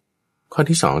1ข้อ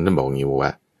ที่2ท่านบอกอย่างนี้ว่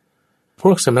าพ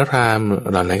วกสมณพราหมณ์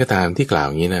เหล่าไหนก็ตามที่กล่าว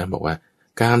อย่างนี้นะบอกว่า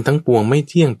กามทั้งปวงไม่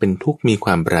เที่ยงเป็นทุกข์มีคว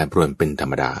ามแปรปรวนเป็นธร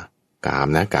รมดากาม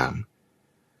นะกาม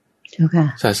เจ้าค่ะ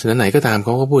ศาสนาไหนก็ตามเข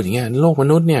าก็พูดอย่างเงี้ยโลกม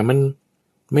นุษย์เนี่ยมัน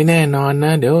ไม่แน่นอนน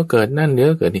ะเดี๋ยวก็เกิดนั่นเดี๋ยว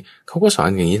ก็เกิดนี่เขาก็สอน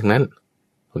อย่างนี้ทั้งนั้น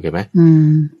โอเคไหม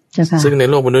ซึ่งใน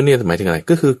โลกมนุษย์เนี่ยหมายถึงอะไร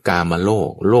ก็คือกาม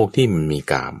โลกที่มันมี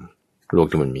กามโลก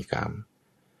ที่มันมีกาม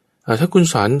ถ้าคุณ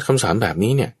สอนคำสอนแบบ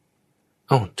นี้เนี่ย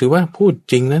ถือว่าพูด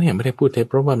จริงนะเนี่ยไม่ได้พูดเท็จ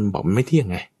เพราะว่ามันบอกมันไม่เที่ยง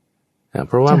ไงเ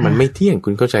พราะว่ามันไม่เที่ยงคุ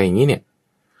ณเข้าใจอย่างนี้เนี่ย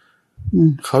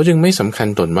เขาจึงไม่สำคัญ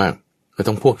ตนว่าก็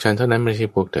ต้องพวกฉันเท่านั้นไม่ใช่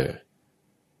พวกเธอ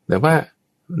แต่ว่า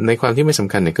ในความที่ไม่ส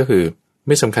ำคัญเนี่ยก็คือไ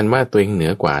ม่สำคัญว่าตัวเองเหนื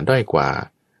อกว่าด้อยกว่า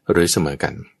หรือเสมอกั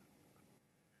น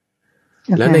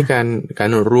และในการ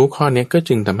รู้ข้อนี้ก็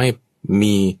จึงทำให้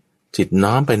มีจิต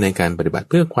น้อมไปในการปฏิบัติ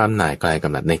เพื่อความหน่ายคลายกำ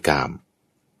หนัดในกาม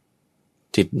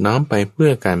จิตน้อมไปเพื่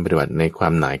อการปฏิบัติในควา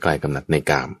มหน่ายคลายกำหนัดใน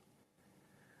กาม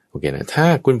โอเคนะถ้า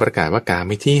คุณประกาศว่ากาม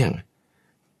ไม่เที่ยง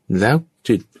แล้ว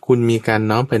จิตคุณมีการ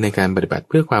น้อมไปในการปฏิบัติ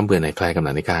เพื่อความเบื่อหน่ายคลายกำห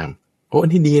นัดในกามโอ้อัน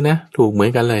นี้ดีนะถูกเหมือ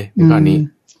นกันเลยในข้อนี้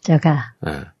เจ้าค่ะ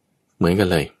เหมือนกัน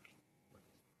เลย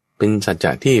เป็นสัจจ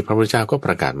ะที่พระพุทธเจ้าก็ป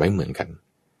ระกาศไว้เหมือนกัน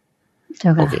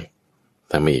โอเค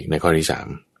ตามมาอีกในข้อที่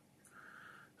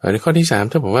3ในข้อที่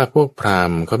3ถ้าบอกว่าพวกพราห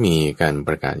มณ์เขามีการป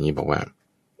ระกาศนี้บอกว่า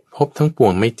ภพทั้งปว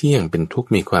งไม่เที่ยงเป็นทุกข์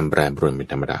มีความแปรปรวนเป็น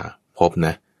ธรรมดาภพน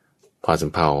ะพอส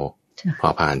ำเภาพอ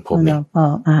ผ่านภพเนี่ยพอ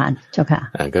ผ่านเจ้าค่ะ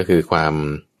ก็คือความ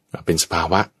เป็นสภา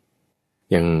วะ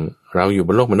อย่างเราอยู่บ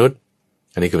นโลกมนุษย์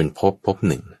อันนี้ก็เป็นภพ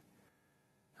หนึ่ง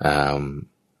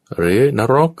หรือน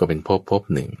รกก็เป็นภพ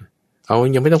หนึ่งเอา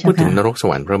ยังไม่ต้องพูดถึงนรกส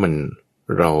วรรค์เพราะมัน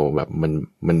เราแบบ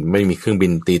มันไม่มีเครื่องบิ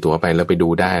นตีตั๋วไปแล้วไปดู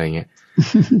ได้อะไรเงี้ย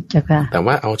แต่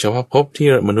ว่าเอาเฉพาะภพที่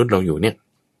มนุษย์เราอยู่เนี่ย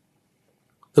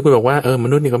ถ้าคุณบอกว่าม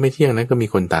นุษย์นี่ก็ไม่เที่ยงนะก็มี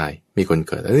คนตายมีคนเ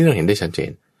กิดอันนี้เราเห็นได้ชัดเจ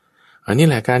นอันนี้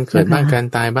แหละการเกิดบ้างการ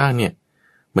ตายบ้างเนี่ย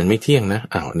มันไม่เที่ยงนะ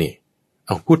นี่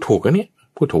พูดถูกอันนี้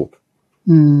พูดถูก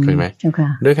เข้าใจไหม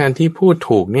โดยการที่พูด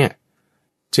ถูกเนี่ย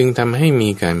จึงทำให้มี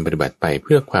การปฏิบัติไปเ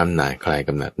พื่อความหน่ายคลายก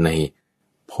ำหนัดใน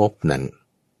ภพนั้น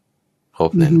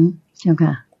เจ้า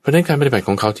ค่ะเพราะในการปฏิบัติข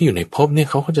องเขาที่อยู่ในภพเนี่ย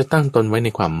เขาก็จะตั้งตนไว้ใน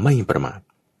ความไม่ประมาท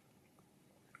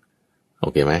โอ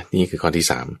เคไหมนี่คือข้อที่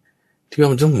สามที่ว่า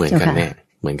มันต้องเหมือนกันแน่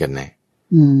เหมือนกันแน่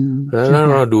แล้ว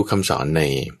เราดูคำสอนใน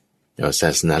ศา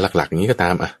สนาหลักๆนี้ก็ตา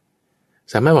ม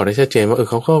สามารถบอกได้ชัดเจนว่า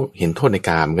เขาก็เห็นโทษใน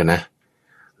กามกันนะ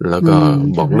แล้วก็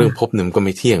บอกเรื่องภพหนึ่งก็ไ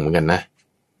ม่เที่ยงเหมือนกันนะ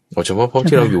เอาเฉพาะภพ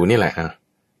ที่เราอยู่นี่แหละ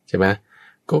ใช่ไหม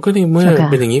ก็นี่เมื่อ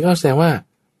เป็นอย่างนี้ก็แสดงว่า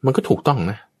มันก็ถูกต้อง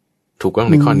นะถูกต้อง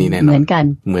ในข้อนี้แน่นอนเหมือน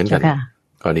กัน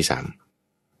ข้อที่สาม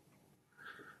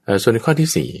ส่วนในข้อที่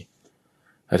สี่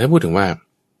ถ้าพูดถึงว่า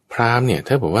พราหมณ์เนี่ย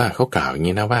ถ้าบอกว่าเขากล่าวอย่าง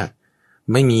นี้นะว่า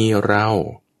ไม่มีเรา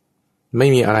ไม่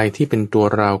มีอะไรที่เป็นตัว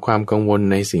เราความกังวล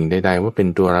ในสิ่งใดๆว่าเป็น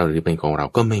ตัวเราหรือเป็นของเรา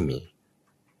ก็ไม่มี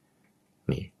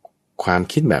นี่ความ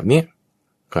คิดแบบเนี้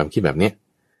ย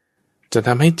จะท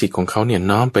ำให้จิตของเขาเนี่ย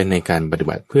น้อมไปในการปฏิ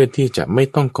บัติเพื่อที่จะไม่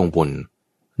ต้องกังวล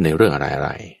ในเรื่องอะไร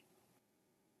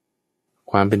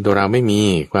ความเป็นตัวเราไม่มี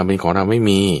ความเป็นของเราไม่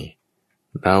มี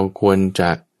เราควรจะ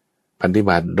ปฏิ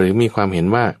บัติหรือมีความเห็น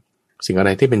ว่าสิ่งอะไร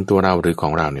ที่เป็นตัวเราหรือขอ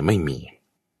งเราเนี่ยไม่มี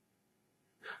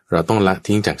เราต้องละ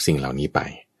ทิ้งจากสิ่งเหล่านี้ไป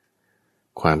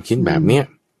ความคิดแบบเนี้ย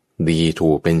ดีถู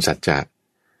กเป็นสัจ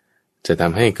จะท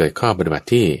ำให้เกิดข้อปฏิบัติ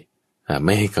ที่ไ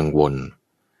ม่ให้กังวล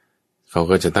เขา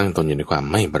ก็จะตั้งตนอยู่ในความ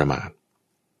ไม่ประมาท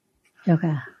เจ้า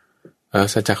ค่ะ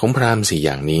สัจจะของพราหมณ์4อ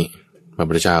ย่างนี้พระ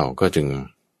พุทธเจ้าก็จึง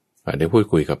ได้พูด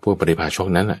คุยกับผู้ปริพาชก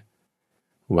นั้นแหละ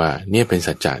ว่าเนี่ยเป็น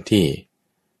สัจจะที่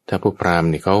ถ้าพวกพราหมณ์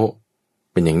เนี่ยเขา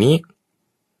เป็นอย่างนี้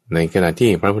ในขณะที่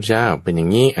พระพุทธเจ้าเป็นอย่า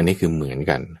งนี้อันนี้คือเหมือน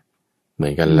กัน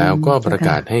แล้วก็ประก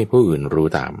าศให้ผู้อื่นรู้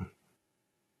ตาม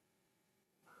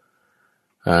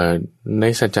ใน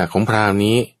สัจจะของพราหมณ์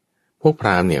นี้พวกพร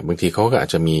าหมณ์เนี่ยบางทีเขาก็อาจ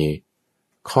จะมี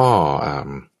ข้อ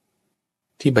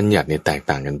ที่บัญญัติเนี่ยแตก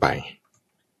ต่างกันไป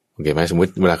โอเคไหมสมม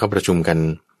ติเวลาเขาประชุมกัน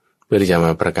เพื่อที่จะม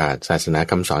าประกาศศาสนา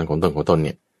คำสอนของตนเ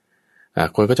นี่ย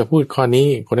คนก็จะพูดข้อนี้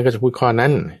คนนั้นก็จะพูดข้อนั้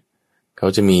นเขา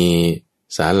จะมี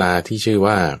ศาลาที่ชื่อ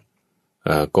ว่า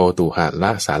โกตุหะล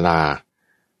ะศาลา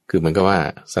คือเหมือนกับว่า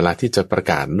ศาลาที่จะประ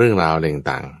กาศเรื่องราวอะไร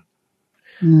ต่าง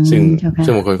ๆซึ่ง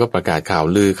บางคนก็ประกาศข่าว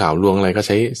ลือข่าวลวงอะไรก็ใ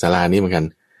ช้ศาลานี้เหมือนกัน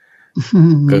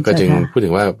ก็จึงพูดถึ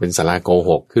งว่าเป็นศาลาโก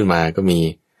หกขึ้นมาก็มี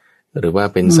หรือว่า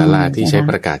เป็นศาลาที่ใช้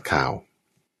ประกาศข่าว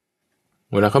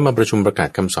เวลาเขามาประชุมประกาศ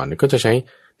คำสอนก็จะใช้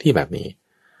ที่แบบนี้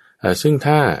ซึ่ง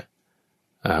ถ้า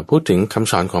พูดถึงค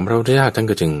ำสอนของพระพุทธเจ้าท่าน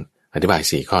ก็จึงอธิบาย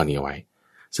4ข้อนี้ไว้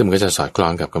ซึ่งมันก็จะสอดคล้อ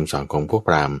งกับคำสอนของพวกพ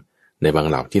ราหมณ์ในบาง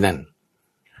เหล่าที่นั่น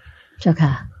เจ้าค่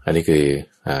ะอันนี้คือ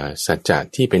สัจจะ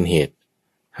ที่เป็นเหตุ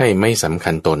ให้ไม่สำ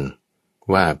คัญตน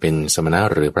ว่าเป็นสมณะ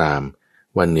หรือพราหมณ์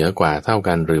ว่าเหนือกว่าเท่า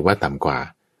กันหรือว่าต่ำกว่า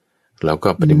แล้วก็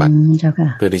ปฏิบัติ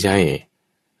เพื่อที่จะให้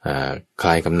คล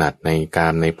ายกำหนัดในกา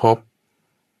มในภพ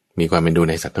มีความเป็นดู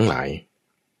ในสัตว์ทั้งหลาย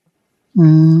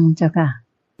เจ้าค่ะ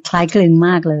คล้ายคลึงม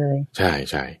ากเลยใช่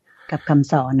ใช่กับค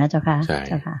ำสอนนะเจ้าค่ะใช่เ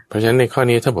จ้าค่ะเพราะฉะนั้นในข้อ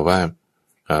นี้ถ้าบอกว่า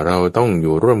เราต้องอ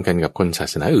ยู่ร่วมกันกับคนศา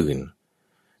สนาอื่น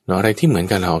เนาะอะไรที่เหมือน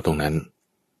กันเราเอาตรงนั้น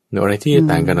เนาะอะไรที่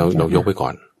ต่างกันเรายกไปก่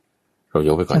อน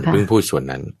เพิ่งพูดส่วน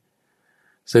นั้น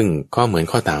ซึ่งข้อเหมือน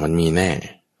ข้อต่างมันมีแน่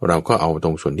เราก็เอาต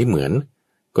รงส่วนที่เหมือน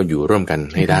ก็อยู่ร่วมกัน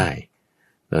ให้ได้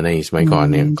แล้วในสมัยก่อน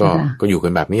เนี่ยก็อยู่กั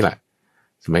นแบบนี้แหละ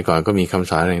สมัยก่อนก็มีคำ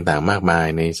สอนต่างๆมากมาย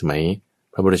ในสมัย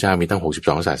พระพุทธเจ้ามีตั้ง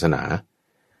62ศาสนา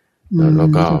แล้ว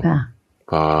ก็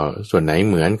พอส่วนไหน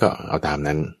เหมือนก็เอาตาม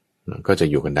นั้นก็จะ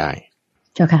อยู่กันได้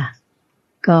เจ้าค่ะ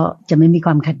ก็จะไม่มีค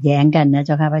วามขัดแย้งกันนะเ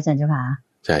จ้าค่ะพระอาจารย์เจ้าค่ะ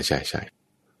ใช่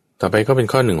ต่อไปก็เป็น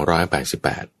ข้อ188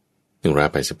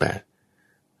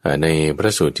ในพร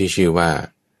ะสูตรที่ชื่อว่า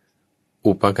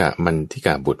อุปกะมันทิก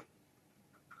าบุตร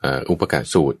อุปกะ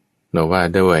สูตรเนาะว่า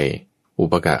ด้วยอุ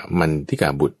ปกะมันทิกา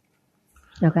บุตร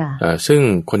ซึ่ง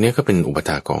คนนี้ก็เป็นอุปถ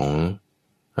าของ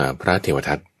พระเทว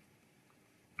ทัต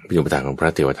เป็นอุปถาของพร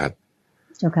ะเทวทัต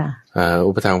เจ้าค่ะ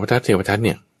อุปถาของพระเทวทัตเ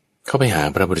นี่ยเข้าไปหา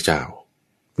พระพุทธเจ้า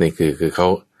นี่คือเขา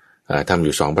ทำอ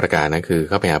ยู่2ประการนะคือ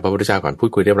เข้าไปหาพระพุทธเจ้าก่อนพูด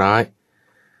คุยเรียบร้อย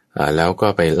แล้วก็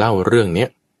ไปเล่าเรื่องนี้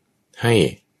ให้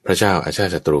พระเจ้าอาชา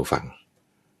ติศัตรูฟัง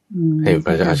ให้พ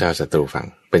ระเจ้าอาชาติศัตรูฟัง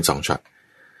เป็น2ช็อต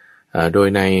โดย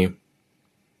ใน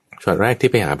ช็อตแรกที่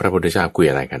ไปหาพระพุทธเจ้าคุย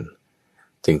อะไรกัน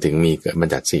ถึงมีบัญ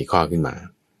ญัติ4ข้อขึ้นมา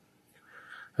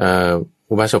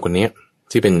อุบาสกคนนี้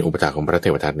ที่เป็นอุปถาของพระเท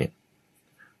วทัตเนี่ย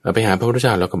ไปหาพระพุทธเจ้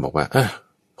าแล้วก็บอกว่า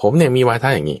ผมเนี่ยมีวาทะ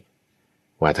อย่างนี้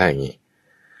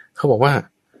เขาบอกว่า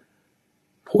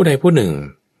ผู้ใดผู้หนึ่ง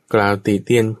กล่าวติเ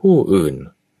ตียนผู้อื่น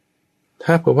ถ้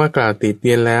าเผื่อว่ากล่าวติเ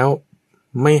ตียนแล้ว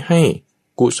ไม่ให้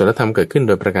กุศลธรรมเกิดขึ้นโ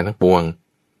ดยประการทั้งปวง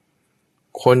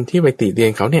คนที่ไปติเตีย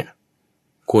นเขาเนี่ย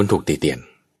ควรถูกติเตียน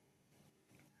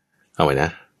เอาไว้นะ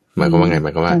หมายความว่าไงหม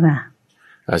ายความว่า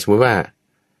สมมติว่า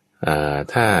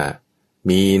ถ้า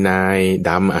มีนาย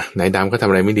ดำนายดำก็ทำ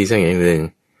อะไรไม่ดีสักอย่างหนึ่ง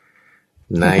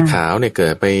นายขาวเนี่ยเกิ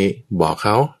ดไปบอกเข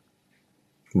า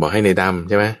บอกให้นายดำ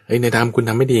ใช่ไหมเฮ้ยนายดำคุณ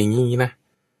ทำไม่ดีอย่างนี้นะ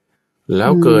แล้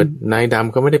วเกิดนายด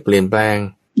ำก็ไม่ได้เปลี่ยนแปลง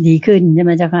ดีขึ้นใช่ไห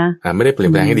มเจ้าคะไม่ได้เปลี่ย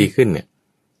นแปลงให้ดีขึ้นเนี่ย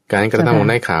การกระทำของ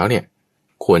นายขาวเนี่ย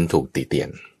ควรถูกติเตียน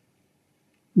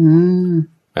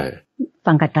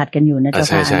ฟังขัดกันอยู่นะเจ้า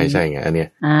ค่ะใช่ไงอันเนี้ย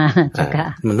เจ้าค่ะ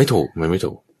มันไม่ถูก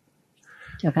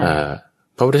เจ้าค่ะ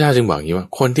พระพุทธเจ้าจึงบอกอย่างนี้ว่า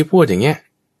คนที่พูดอย่างเงี้ย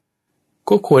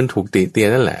ก็ควรถูกติเตียน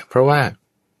นั่นแหละเพราะว่า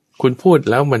คุณพูด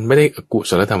แล้วมันไม่ได้อกุ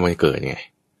ศลธรรมมันเกิดไง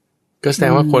ก็แสด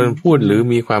งว่าคนพูดหรือ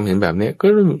มีความเห็นแบบนี้ก็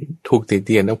ถูกติเ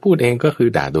ตียนแล้วพูดเองก็คือ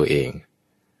ด่าตัวเอง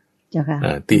เจ้าค่ะ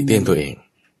ติเตียนตัวเอง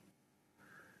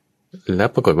แล้ว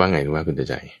ปรากฏว่าไงรู้ว่าคุณ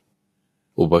ใจ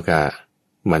อุปการ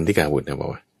มันที่กาบุตรนะบอก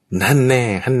ว่านั่นแน่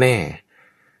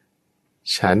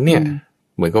ฉันเนี่ย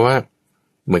เหมือนกับว่า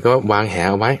วางแห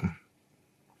เอาไว้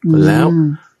แล้ว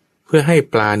เพื่อให้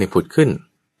ปลาเนี่ยผุดขึ้น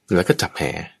แล้วก็จับแห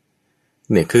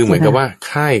เนี่ยคือเหมือนกับว่า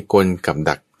ค่ายกลกับ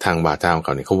ดักทางวาจาของเข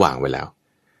าเนี่ยเขาวางไว้แล้ว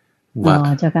ว่า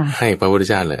ให้พระพุทธ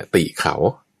เจ้าเลยติเขา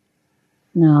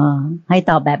ให้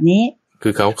ตอบแบบนี้คื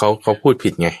อเขาพูดผิ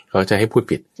ดไงเขาจะให้พูด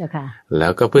ผิดแล้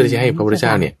วก็เพื่อที่จะให้พระพุทธเจ้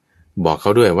าเนี่ยบอกเข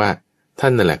าด้วยว่าท่า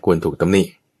นนั่นแหละควรถูกตำหนิ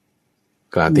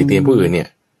กล่าวติเตียนผู้อื่นเนี่ย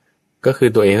ก็คือ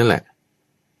ตัวเองนั่นแหละ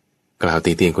กล่าว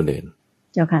ติเตียนคนอื่น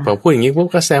พอพูดอย่างนี้ปุ๊บ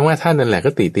ก็แสดงว่าท่านนั่นแหละก็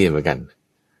ติเตียนเหมือนกัน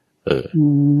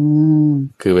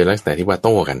คือเป็นลักษณะที่ว่าโ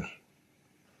ต้กัน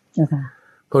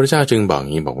พระพุทธเจ้าจึงบอกอย่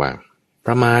างนี้บอกว่าป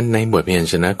ระมาณในบทพยัญ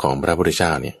ชนะของพระพุทธเจ้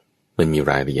าเนี่ยมันมี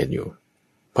รายละเอียดอยู่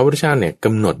พระพุทธเจ้าเนี่ยก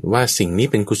ำหนดว่าสิ่งนี้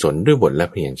เป็นกุศลด้วยบทและ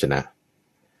พยัญชนะ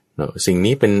สิ่ง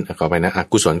นี้เป็นขอไปนะอ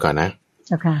กุศลก่อนนะ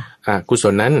อกุศ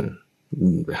ลนั้น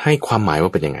ให้ความหมายว่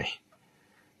าเป็นยังไง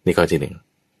นี่ข้อที่หนึ่ง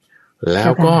แล้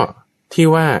วก็ที่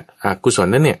ว่าอกุศล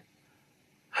นั้นเนี่ย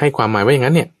ให้ความหมายว่าอย่าง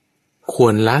นั้นเนี่ยคว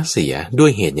รละเสียด้ว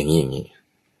ยเหตุอย่างนี้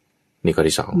นี่ข้อ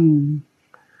ที่สอง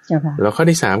แล้วข้อ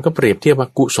ที่สามก็เปรียบเทียบว่า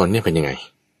กุศลเนี่ยเป็นยังไง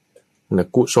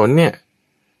กุศลเนี่ย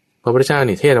พระพุทธเจ้า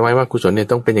นี่เทศเอาไว้ว่ากุศลเนี่ย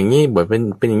ต้องเป็นอย่างนี้บทเ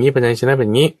ป็นอย่างนี้ปัญญาชนะเป็นอ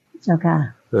ย่างนี้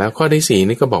แล้วข้อที่สี่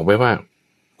นี่ก็บอกไว้ว่า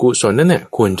กุศลนั้นเนี่ย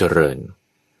ควรเจริ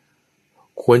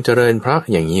ญเพราะ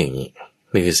อย่างนี้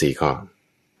นี่คือสี่ข้อ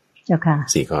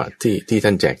สี่ข้อที่ท่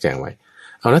านแจกแจงไว้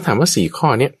เอาแล้วถามว่าสี่ข้อ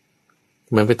เนี้ย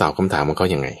มันไปตอบคำถามของเขา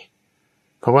ยังไง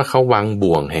เพราะว่าเขาวาง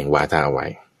บ่วงแห่งวาทะเอาไว้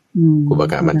อุป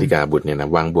การมันติกาบุตรเนี่ยนะ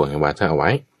วางบ่วงแห่งวาทะเอาไ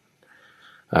ว้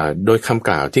โดยคำก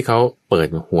ล่าวที่เขาเปิด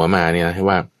หัวมาเนี่ยนะ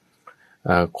ว่า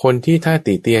คนที่ถ้า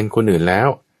ติเตียนคนอื่นแล้ว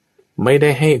ไม่ได้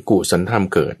ให้กุศลธรรม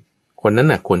เกิดคนนั้น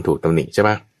น่ะควรถูกตำหนิใช่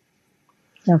ปะ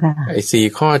ไอ้สี่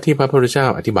ข้อที่พระพุทธเจ้า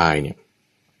อธิบายเนี่ย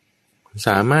ส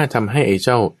ามารถทำให้ไอ้เ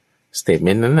จ้าสเตทเม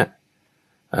นต์นั้นน่ะ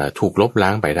ถูกลบล้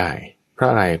างไปได้เพราะ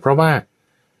อะไรเพราะว่า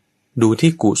ดู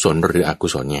ที่กุศลหรืออกุ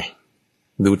ศลไง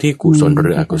ดูที่กุศลห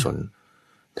รืออกุศล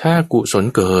ถ้ากุศล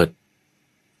เกิด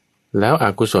แล้วอ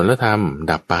กุศลธรรม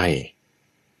ดับไป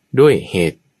ด้วยเห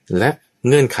ตุและ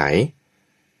เงื่อนไข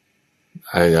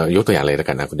ยกตัวอย่างเลยแล้ว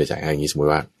กันนะคุณเดชอย่างนี้สมม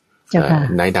ติว่า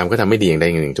นายดำก็ทำไม่ดีอย่างใดอ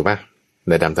ย่างหนึ่งถูกป่ะ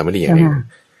นายดำทำไม่ดีอย่างหนึ่ง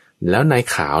แล้วนาย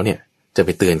ขาวเนี่ยจะไป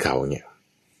เตือนเขาเนี่ย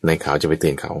นายขาวจะไปเตื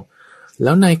อนเขาแ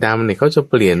ล้วนายดำเนี่ยเขาจะ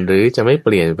เปลี่ยนหรือจะไม่เป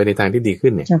ลี่ยนไปในทางที่ดีขึ้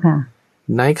นเนี่ย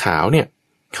นายขาวเนี่ย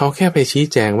เขาแค่ไปชี้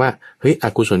แจงว่าเฮ้ยอ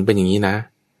กุศลเป็นอย่างนี้นะ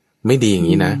ไม่ดีอย่าง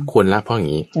นี้นะควรละเพราะอย่า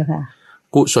งนี้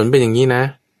กุศลเป็นอย่างนี้นะ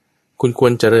คุณคว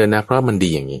รเจริญนะเพราะมันดี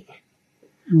อย่างนี้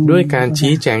ด้วยการ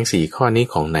ชี้แจงสี่ข้อนี้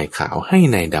ของนายขาวให้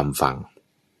นายดำฟัง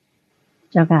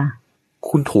เจ้าค่ะ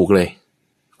คุณถูกเลย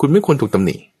คุณไม่ควรถูกตำห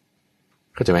นิ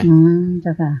เข้าใจไหมเจ้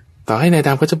าค่ะต่อให้นายด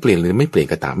ำเขาจะเปลี่ยนหรือไม่เปลี่ยน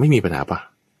ก็ตามไม่มีปัญหาปะ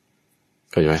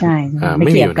เข้าใจไหมใช่ไ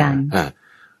ม่มีปัญหา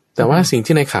แต่ว่าสิ่ง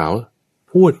ที่นายขาว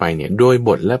พูดไปเนี่ยโดยบ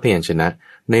ทและพยัญชนะ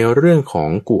ในเรื่องของ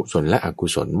กุศลและอกุ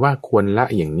ศลว่าควรละ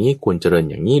อย่างนี้ควรเจริญ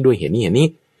อย่างนี้ด้วยเหตุนี้อย่างนี้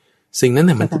สิ่งนั้นเ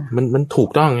นี่ยมันถูก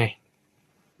ต้องไง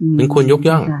มันควรยก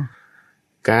ย่อง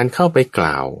การเข้าไปก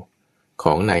ล่าวข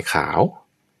องนายขาว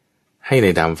ให้น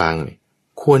ายดำฟังเนี่ย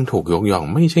ควรถูกยกย่อง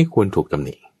ไม่ใช่ควรถูกตำห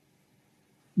นิ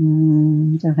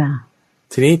เจ้าค่ะ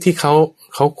ทีนี้ที่เ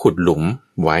ขาขุดหลุม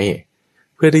ไว้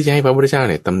เพื่อที่จะให้พระพุทธเจ้า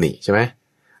เนี่ยตำหนิใช่ไหม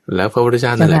แล้วพระพุทธเจ้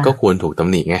านั่นแหละก็ควรถูกต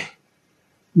ำหนิไง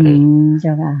เ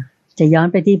จ้าค่ะจะย้อน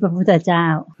ไปที่พระพุทธเจ้า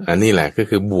อันนี้แหละก็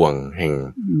คือบ่วงแห่ง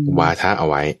วาทะเอา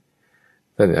ไว้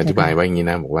ท่านอธิบายไว้อย่างนี้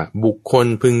นะบอกว่าบุคคล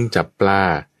พึงจับปลา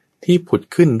ที่ผุด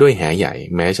ขึ้นด้วยแหใหญ่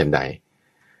แม้ฉันใด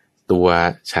ตัว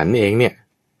ฉันเองเนี่ย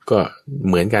ก็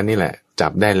เหมือนกันนี่แหละจั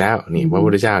บได้แล้วนี่พระพุ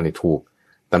ทธเจ้าเนี่ยถูก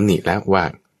ตำหนิแล้วว่า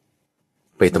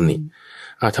ไปตำหนิ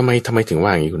ทำไมถึงว่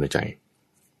าอย่างนี้คุณใจ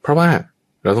เพราะว่า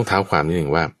เราต้องเท้าความนิดหนึ่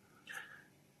งว่า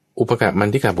อุปการมัน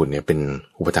ติกาบุตรเนี่ยเป็น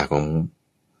อุปถาของ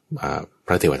พ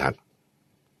ระเทวทัต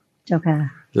เจ้าค่ะ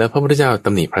แล้วพระพุทธเจ้าต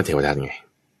ำหนิพระเทวทัตไง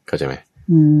เข้าใจไหม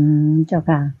เจ้า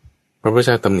ค่ะ พระพุทธเ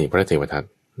จ้าตำหนิพระเทวทัต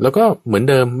แล้วก็เหมือน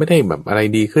เดิมไม่ได้แบบอะไร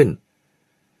ดีขึ้น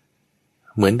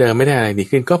เหมือนเดิมไม่ได้อะไรดี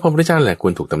ขึ้นก็พระพุทธเจ้าแหละคว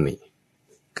รถูกตำหนิ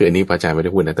คืออันนี้พระอาจารย์ไม่ไ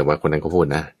ด้พูดนะแต่ว่าคนนั้นเขาพูด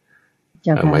นะ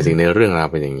หมายถึงในเรื่องราว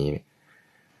เป็นอย่างนี้เนี่ย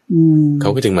เขา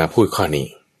ก็จึงมาพูดข้อนี้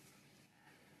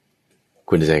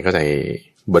คุณใจเข้าใจ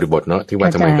บริบทเนาะที่ว่า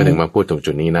ทำไมเขาถึงมาพูดตรง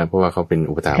จุดนี้นะเพราะว่าเขาเป็น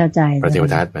อุปถากพระเทว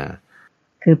ทัตนะ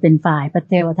คือเป็นฝ่ายพระ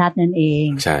เทวทัตนั่นเอง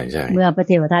ใช่ใช่เมื่อพระเ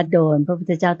ทวทัตโดนพระพุท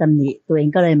ธเจ้าตำหนิตัวเอง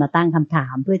ก็เลยมาตั้งคำถา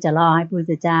มเพื่อจะล่อให้พระพุท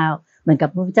ธเจ้าเหมือนกับ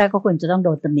พระพุทธเจ้าก็ควรจะต้องโด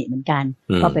นตำหนิเหมือนกัน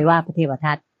ก็ไปว่าพระเทว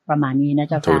ทัตประมาณนี้นะ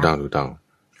เจ้าค่ะถูกต้อง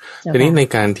ทีนี้ใน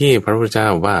การที่พระพุทธเจ้า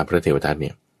ว่าพระเทวทัตเ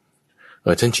นี่ย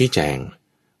ท่านชี้แจง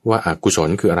ว่าอกุศล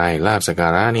คืออะไรลาภสักกา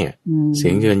ระเนี่ยเสี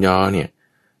ยงเยินยอเนี่ย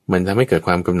มันทำให้เกิดค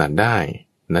วามกำหนัดได้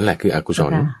นั่นแหละคืออกุศ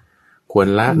ลควร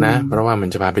ละนะเพราะว่ามัน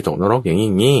จะพาไปตกนรกอย่าง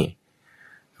นี้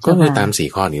ก็คือตาม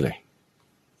4ข้อนี้เลย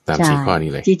ตาม4ข้อนี้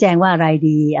เลยชี้แจงว่าอะไร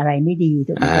ดีอะไรไม่ดี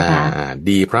ถูกไหมคะ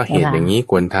ดีเพราะเหตุอย่างนี้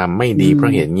ควรทำไม่ดีเพรา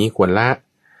ะเหตุนี้ควรละ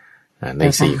ใน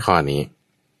4ข้อนี้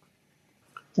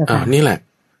นี่แหละ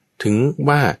ถึง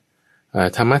ว่า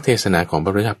ธรรมเทศนาของพร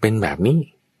ะพุทธเจ้าเป็นแบบนี้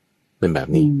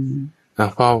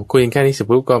พอคุยกันแค่นี้เสร็จ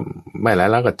ปุ๊บก็ไม่แล้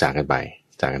วก็จากกันไป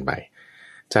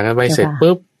เสร็จ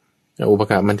ปุ๊บอุป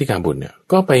การมันที่การบุญเนี่ย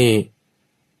ก็ไป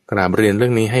กราบเรียนเรื่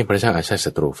องนี้ให้พระเจ้าอาชาติ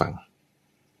ศัตรูฟัง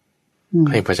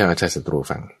ให้พระเจ้าอาชาติศัตรู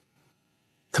ฟัง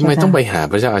ทำไมต้องไปหา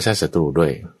พระเจ้าอาชาติศัตรูด้วย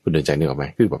คุณเดินใจนึกออกไหม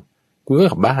คือแบบกูก็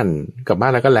กลับบ้า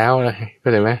นแล้วก็แล้วเข้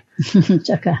าใจไหมใ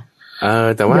ช่ค่ะ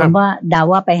แต่ว่าเดา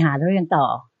ว่าไปหาเรื่องต่อ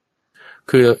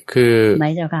คือไหม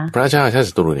เจ้าค่ะพระเจ้าอาชาติ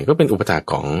ศัตรูเนี่ยก็เป็นอุปถาก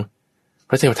ของ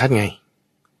พระเทวทัตไง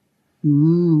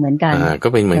เหมือนกันก็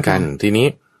เป็นเหมือนกันทีนี้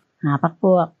หาพรรคพ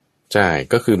วกใช่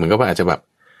ก็คือเหมือนกับว่าอาจจะแบบ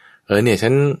เนี่ยฉั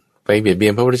นไปเบียดเบีย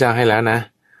นพระพุทธเจ้าให้แล้วนะ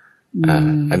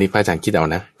อันนี้พระอาจารย์คิดเอา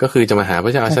นะก็คือจะมาหาพร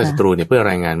ะเจ้าอาชาติศัตรูเนี่ยเพื่อ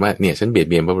รายงานว่าเนี่ยฉันเบียด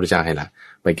เบียนพระพุทธเจ้าให้ละ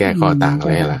ไปแก้ข้อต่างอะไ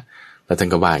รให้ละแล้วท่าน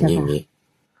ก็ว่าอย่างนี้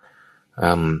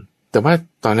แต่ว่า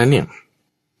ตอนนั้นเนี่ย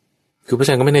คือพระอาจ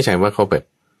ารย์ก็ไม่แน่ใจว่าเขาแบบ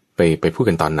ไปพูด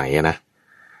กันตอนไหนนะ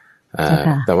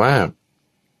แต่ว่า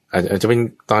อาจจะเป็น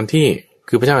ตอนที่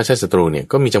คือพระเจ้าอาชาติศัตรูเนี่ย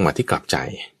ก็มีจังหวะที่กลับใจ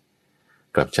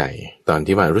ตอน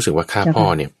ที่ว่ารู้สึกว่าฆ่าพ่อ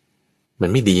เนี่ยมัน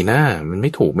ไม่ดีนะมันไ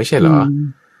ม่ถูกไม่ใช่เหรอ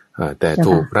แต่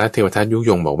ถูกพระเทวทัตยุ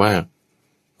ยงบอกว่า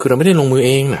คือเราไม่ได้ลงมือเ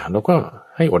องนะเราก็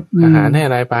ให้อดอาหารให้อ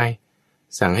ะไรไป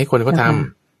สั่งให้คนเขาท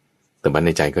ำแต่บันใน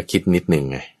ใจก็คิดนิดนึง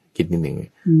ไง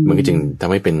มันก็จึงท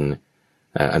ำให้เป็น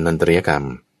อนันตริยกรรม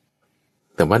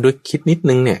แต่ว่าด้วยคิดนิด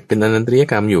นึงเนี่ยเป็นอนันตริย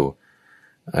กรรมอยู่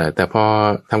แต่พอ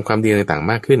ทำความดีต่าง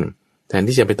ๆมากขึ้นแทน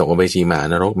ที่จะไปตกอบายชีมา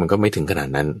นรกมันก็ไม่ถึงขนาด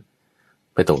นั้น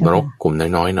ไปตกนรกกลุ่ม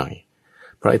น้อยๆหน่อย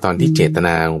เพราะไอ้ตอนที่เจตน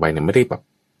าลงไปเนี่ยไม่ได้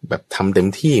แบบทำเต็ม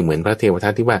ที่เหมือนพระเทวทั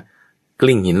ตที่ว่าก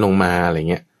ลิ้งหินลงมาอะไร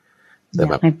เงี้ยแต่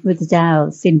แบบให้พระพุทธเจ้า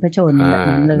สิ้นพระชนม์แบบ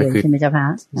นั้นเลยใช่ไหมเจ้าคะ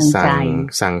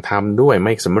สั่งทำด้วยไ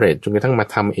ม่สำเร็จจนกระทั่งมา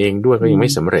ทำเองด้วยก็ยังไ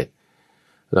ม่สำเร็จ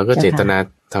แล้วก็เจตนา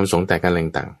ทำสงฆ์แต่การอะไร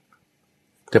ต่าง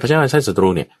แต่พระเจ้าอาชาติศัตรู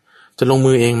เนี่ยจะลง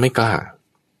มือเองไม่กล้า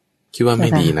คิดว่าไ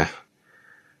ม่ดีนะ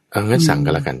งั้นสั่งกั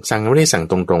นละกันสั่งไม่ได้สั่ง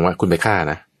ตรงๆว่าคุณไปฆ่า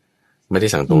นะไม่ได้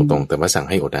สั่งตรงๆแต่ว่าสั่ง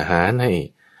ให้อดอาหารให้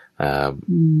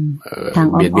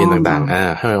เบียดเบียนต่าง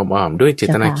ๆให้อ้อมๆด้วยเจ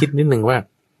ตนาคิดนิดนึงว่า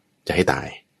จะให้ตาย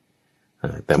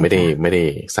แต่ไม่ได้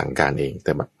สั่งการเองแ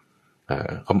ต่แบบ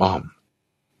อ้อม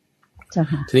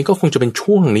ๆทีนี้ก็คงจะเป็น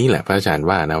ช่วงนี้แหละพระอาจารย์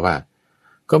ว่านะว่า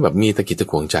ก็แบบมีตะกิดตะ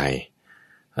ขวงใจ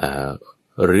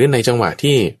หรือในจังหวะ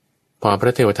ที่พอพร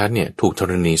ะเทวทัตเนี่ยถูกธ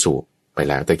รณีสูบไป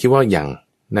แล้วแต่คิดว่า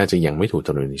น่าจะยังไม่ถูกธ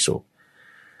รณีสูบ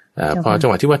พอจัง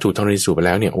หวะที่ว่าถูกธรณีสูบไปแ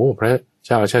ล้วเนี่ยโอ้พระเ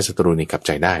จ้าอาชาติศัตรูนี่กลับใ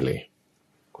จได้เลย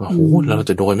ว่าโอ้เรา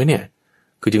จะโดนไหมเนี่ย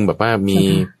คือจึงแบบว่ามี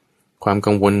ความ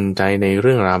กังวลใจในเ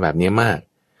รื่องราวแบบนี้มาก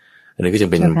อันนี้ก็จึง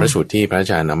เป็นพระสูตรที่พระอา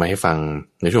จารย์เอามาให้ฟัง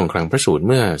ในช่วงครั้งพระสูตร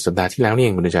เมื่อสัปดาห์ที่แล้วนี่เอ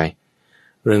งคุณใจ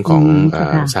เรื่องของ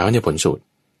สามัญญผลสูตร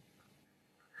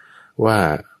ว่า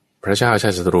พระเจ้าอาชา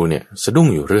ติศัตรูเนี่ยสะดุ้ง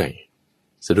อยู่เรื่อย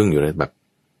แบบ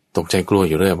ตกใจกลัว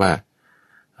อยู่เรื่อยว่า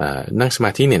นั่งสมา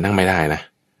ธิเนี่ยนั่งไม่ได้นะ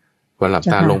พอหลับ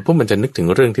ตาลงปุ๊บมันจะนึกถึง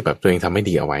เรื่องที่แบบตัวเองทำไม่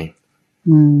ดีเอาไว้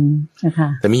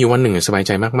แต่มีอยู่วันหนึ่งสบายใ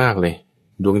จมากๆเลย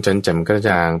ดวงจันทร์แจ่มกระ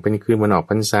จ่างเป็นคืนวันออก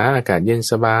พรรษาอากาศเย็น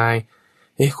สบาย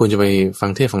ควรจะไปฟั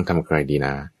งเทศฟังธรรมอะไรดีน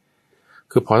ะ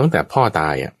คือพอตั้งแต่พ่อตา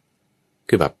ย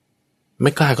คือแบบไ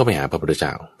ม่กล้าเข้าไปหาพระพุทธเจ้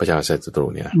าพระเจ้าอาชาติศัตรู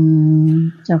เนี่ย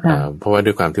เพราะว่าด้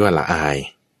วยความที่ว่าละอาย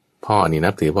พ่อนี่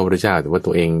นับถือพระพุทธเจ้าแต่ว่าตั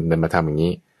วเองเดินมาทำอย่าง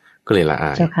นี้ก็เลยละอ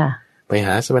ายไปห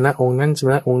าสมณะองค์นั้นสม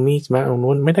ณะองค์นี้สมณะองค์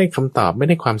นู้นไม่ได้คำตอบไม่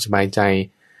ได้ความสบายใจ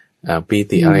ปี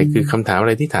ติอะไรคือคำถามอะ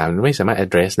ไรที่ถามไม่สามารถ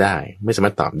address ได้ไม่สามา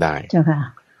รถตอบได้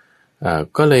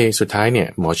ก็เลยสุดท้ายเนี่ย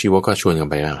หมอชีวก็ชวนกัน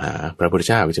ไปหาพระพุทธ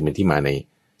เจ้าก็จะเป็นที่มาใน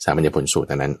สามัญญผลสูตร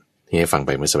นั้นที่ให้ฟังไป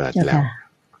เมื่อสัปดาห์ที่แล้ว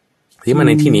ที่มาใ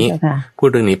นที่นี้พูด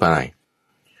เรื่องนี้ไป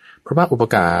เพราะว่าอุป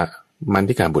การมัน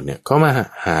ที่การบุตรเนี่ยก็มา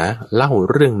หาเล่า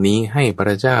เรื่องนี้ให้พร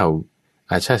ะเจ้า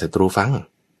อาชาติศัตรูฟัง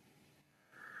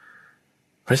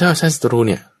พระเจ้าอาชาติศัตรูเ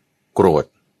นี่ยโกรธ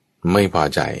ไม่พอ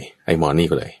ใจไอ้หมอนี่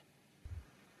ก็เลย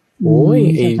โอ้ย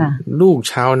ไอ้ลูก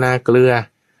ชาวนาเกลือ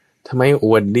ทำไมอ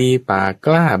วดดีปากก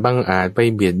ล้าบังอาจไป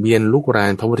เบียดเบียนลูกรา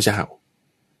นพระพุทธเจ้า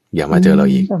อย่ามาเจอเรา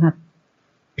อีก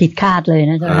ผิดคาดเลย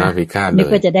นะเจ้าค่ะผิดคาดเลยนึก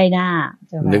ว่าจะได้หน้า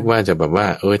นึกว่าจะแบบว่า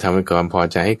ทำให้ความพอ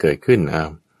ใจให้เกิดขึ้น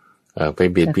ไป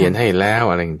เบียดเบียนให้แล้ว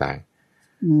อะไรต่าง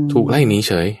ๆถูกไล่หนี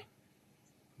เฉย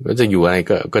ก็จะอยู่อะไร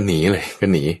ก็หนีเลยก็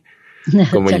หนี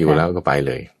ก็ไม่อยู่แล้วก็ไปเ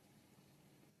ลย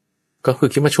ก็คือ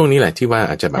คิดว่าช่วงนี้แหละที่ว่า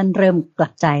อาจจะแบบท่านเริ่มกลั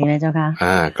บใจนะเจ้าค่ะ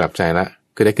กลับใจละ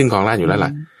คือได้ขึ้นครองราชย์อยู่แล้วล่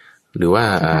ะหรือว่า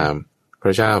พร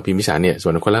ะเจ้าพิมพิสารเนี่ยส่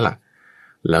วนคนแล้วล่ะ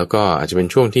แล้วก็อาจจะเป็น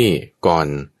ช่วงที่ก่อน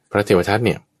พระเทวทัตเ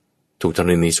นี่ยถูกธร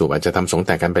ณีสูบอาจจะทำสงฆ์แ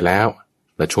ต่งกันไปแล้ว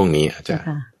และช่วงนี้อาจจะ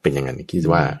เป็นอย่างนั้นคิด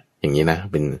ว่าอย่างนี้นะ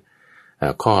เป็น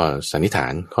ข้อสันนิษฐา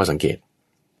นข้อสังเกต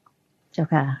เจ้า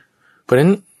ค่ะเพราะฉะนั้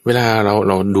นเวลาเ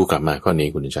ราดูกลับมาข้อนี้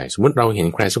คุณใจสมมติเราเห็น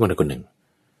ใครสักคนหนึ่ง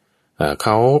เข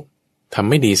าทำ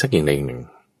ไม่ดีสักอย่างใดอย่างหนึ่ง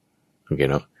โอเค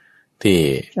เนาะที่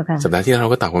สัปดาห์ที่เรา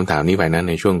ก็ตอบคำถามนี้ไปนะ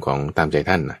ในช่วงของตามใจ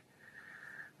ท่านนะ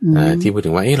ที่พูดถึ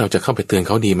งว่าเราจะเข้าไปเตือนเ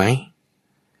ขาดีไหม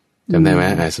จำได้ไหม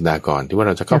สัปดาห์ก่อนที่ว่าเ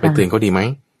ราจะเข้าไปเตือนเขาดีไหม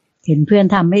เห็นเพื่อน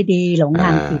ทำไม่ดีหลงท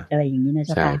างผิดอะไรอย่างนี้นะเ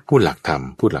จ้าค่ะพูดหลักธร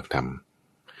รม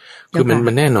คือ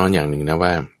มันแน่นอนอย่างหนึ่งนะว่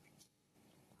า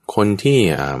คนที่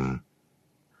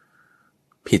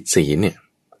ผิดศีลเนี่ย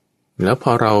แล้วพ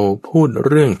อเราพูด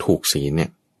เรื่องถูกศีลเนี่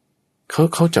ย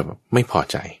เขาจะไม่พอ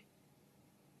ใจ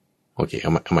โอเคเอ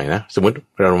าใหม่นะสมมติ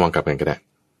เรามองกลับกันก็ได้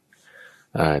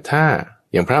ถ้า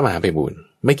อย่างพระมหาไพบูลย์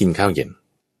ไม่กินข้าวเย็น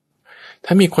ถ้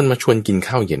ามีคนมาชวนกิน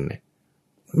ข้าวเย็นเนี่ย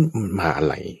มาอะ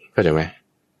ไรเข้าใจไหม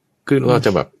คือเราจ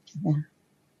ะแบบ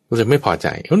เราจะไม่พอใจ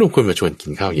หนุ่มคุณมาชวนกิ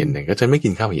นข้าวเย็นเนี่ยก็จะไม่กิ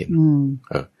นข้าวเย็น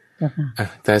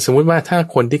แต่สมมุติว่าถ้า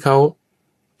คนที่เขา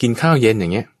กินข้าวเย็นอย่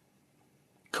างเงี้ย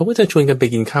เขาก็จะชวนกันไป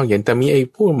กินข้าวเย็นแต่มีไอ้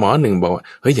ผู้หมอหนึ่งบอกว่า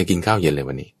เฮ้ยอย่ากินข้าวเย็นเลย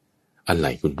วันนี้อะไร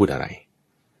คุณพูดอะไร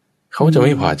เขาจะไ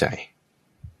ม่พอใจ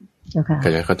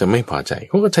เขาจะไม่พอใจเ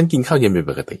ขาก็ฉันกินข้าวเย็นเป็น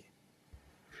ปกติ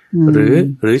ห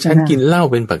รือฉันกินเหล้า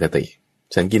เป็นปกติ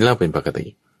ฉันกินเหล้าเป็นปกติ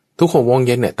ทุก6 โมงเ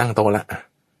ย็นเนี่ยตั้งโต๊ะละ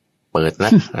เปิดล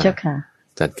ะ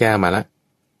จัดแก้วมาละ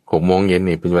6 โมงเย็น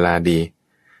นี่เป็นเวลาดี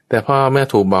แต่พอแม่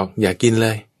ถูกบอกอย่ากินเล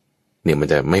ยเนี่ยมัน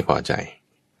จะไม่พอใจ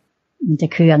มันจะ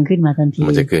เคืองขึ้นมาทันที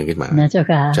มันจะเคืองขึ้นมานะเจ้า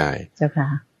ค่ะใช่เจ้าค่ะ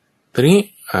ทีนี้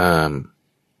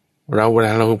เราเวล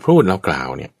าเราพูดเรากล่าว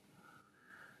เนี่ย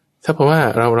ถ้าเพราะว่า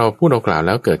เราพูดเรากล่าวแ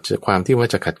ล้วเกิดความที่ว่า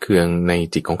จะขัดเคืองใน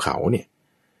จิตของเขาเนี่ย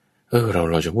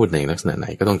เราจะพูดในลักษณะไหน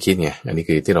ก็ต้องคิดไงอันนี้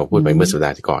คือที่เราพูดไปเมื่อสัปด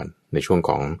าห์ที่ก่อนในช่วงข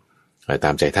องต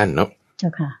ามใจท่านเนาะเจ้า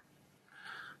ค่ะ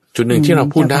จุดหนึ่งที่เรา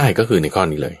พูดได้ก็คือในข้อ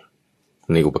นี้เลย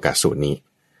ในอุปการสูตรนี้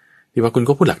ที่ว่าคุณ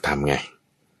ก็พูดหลักธรรมไง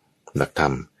หลักธรร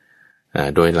ม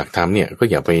โดยหลักธรรมเนี่ยก็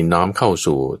อย่าไปน้อมเข้า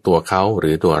สู่ตัวเขาหรื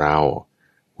อตัวเรา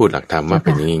พูดหลักธรรมว่าเ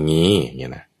ป็นอย่างนี้อย่างเงี้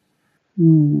ยนะ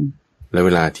แล้วเว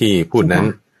ลาที่พูดนั้น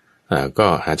ก็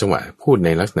หาจังหวะพูดใน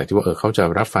ลักษณะที่ว่าเขาจะ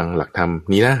รับฟังหลักธรรม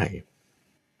นี้ได้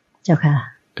เจ้าค่ะ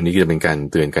อันนี้ก็จะเป็นการ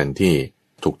เตือนกันที่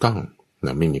ถูกต้องน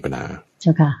ะไม่มีปัญหาเจ้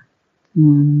าค่ะ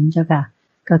เจ้าค่ะ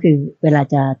ก็คือเวลา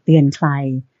จะเตือนใคร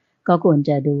ก็ควร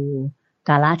จะดูก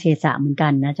าลเทศะเหมือนกั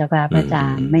นนะเจ้าค่ะพระอาจา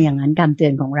รย์ไม่อย่างนั้นคำเตื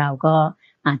อนของเราก็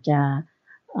อาจจะ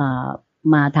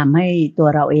มาทำให้ตัว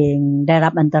เราเองได้รั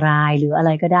บอันตรายหรืออะไร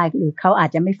ก็ได้หรือเขาอาจ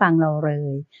จะไม่ฟังเราเล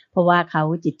ยเพราะว่าเขา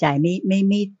จิตใจ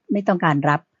ไม่ต้องการ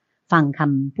รับฟังค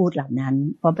ำพูดเหล่านั้น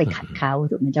เพราะไปขัดเขา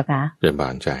ถูกไหมเจ้าคะเรื่องบา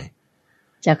นใจ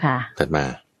เจ้าค่ะถัดมา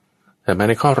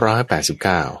ในข้อ189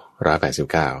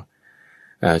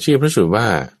ชื่อพระสูตรว่า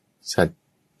สัจ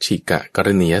ฉิกะกร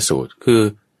ณียสูตรคือ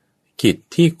กิจ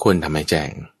ที่ควรทำให้แจ้ง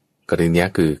กรณีย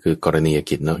คือกรณีย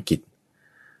กิจเนาะกิจ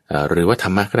หรือว่าธร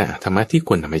รมะก็ได้ธรรมะที่ค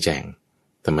วรทำให้แจ้ง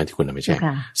ธรรมะที่ควรทำให้แจ้ง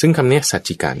ซึ่งคำนี้สัจ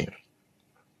ฉิกะเนี่ย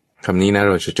คำนี้นะเ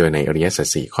ราจะเจอในอริยสัจ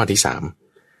สี่ข้อที่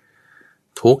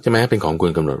3ทุกข์ใช่ไหมเป็นของคว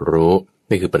รกำหนดรู้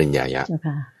นี่คือปริญญายะ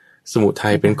สมุทั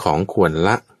ยเป็นของควรล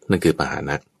ะนั่นคือปหา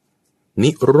นะนิ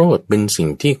โรธเป็นสิ่ง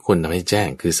ที่ควรทำให้แจ้ง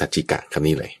คือสัจฉิกะคำ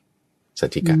นี้เลยสัจ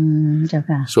ฉิกะ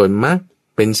ส่วนมรรค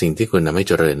เป็นสิ่งที่ควรทำให้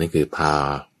เจริญนั่นคือ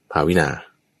ภาวินา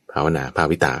ภาวนาภา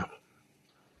วิตา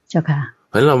เจ้าค่ะ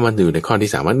เพราะเรามาดูในข้อ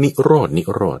ที่3ว่านิโรธ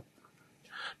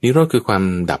คือความ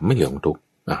ดับไม่เหลือของทุกข์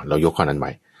เรายกข้อนั้นไ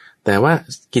ว้แต่ว่า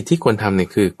กิจที่ควรทำเนี่ย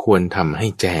คือควรทำให้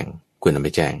แจ้งควรทำใ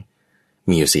ห้แจ้ง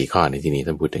มีอยู่4ข้อในที่นี้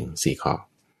ท่านพูดถึง4ข้อ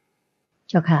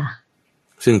เจ้าค่ะ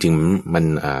ซึ่งจริงมั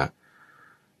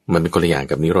นเป็นคนละอย่าง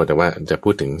กับนิโรธแต่ว่าจะพู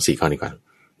ดถึง4ข้อนี้ก่อน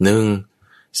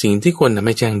1สิ่งที่ควรทำใ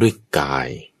ห้แจ้งด้วยกาย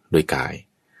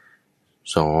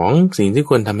2สิ่งที่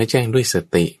ควรทำให้แจ้งด้วยส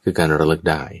ติคือการระลึก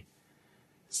ได้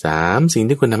3สิ่ง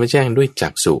ที่ควรทำให้แจ้งด้วยจั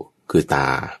กษุคือตา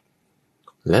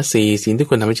และ4สิ่งที่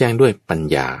ควรทำให้แจ้งด้วยปัญ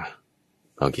ญา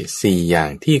โอเค4อย่าง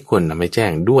ที่ควรทำให้แจ้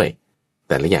งด้วย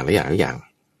แต่ละอย่าง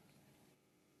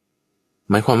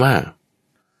หมายความว่า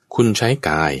คุณใช้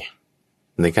กาย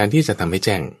ในการที่จะทำให้แ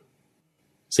จ้ง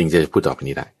สิ่งที่จะพูดต่อไป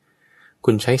นี้ได้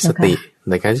คุณใช้สติ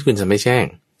ในการที่คุณจะไม่แจ้ง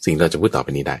สิ่งเราจะพูดต่อไป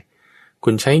นี้ได้คุ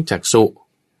ณใช้จักษุ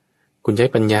คุณใช้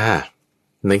ปัญญา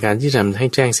ในการที่จะทำให้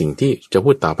แจ้งสิ่งที่จะพู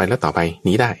ดต่อไปและต่อไป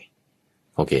นี้ได้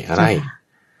โอเคอะไร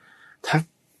ถ้า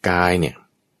กายเนี่ย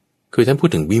คือท่านพูด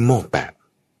ถึงวิโมกข์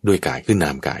8ด้วยกายคือนา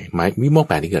มกายหมายวิโมกข์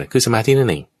8ที่เกิดคือสมาธินั่น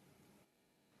เอง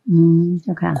เ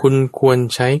จ้าค่ะคุณควร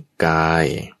ใช้กาย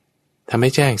ทำให้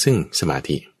แจ้งซึ่งสมา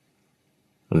ธิ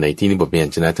ในที่นี้บทเรียน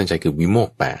ชนะท่านใช้คือวิโมก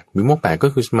ข์8วิโมกข์8ก็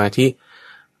คือสมาธิ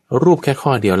รูปแค่ข้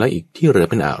อเดียวแล้วอีกที่เหลือ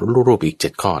เป็นอรูปอีก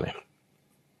7ข้อเลย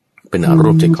เป็นอรู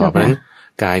ป7ข้อเพราะฉะนั้น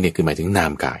กายเนี่ยคือหมายถึงนา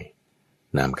มกาย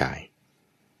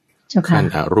ขั้น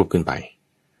อรูปขึ้นไป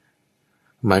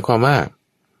หมายความว่า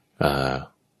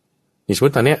สมม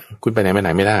ติตอนเนี้ยคุณไปไหนมาไหน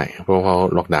ไม่ได้เพราะเขา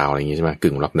ล็อกดาวน์อะไรอย่างงี้ใช่ไหม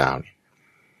กึ่งล็อกดาวน์เนี่ย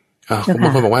คุณบา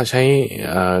งคนบอกว่าใช้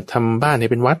ทำบ้านให้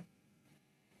เป็นวัด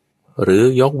หรือ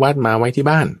ยกวัดมาไว้ที่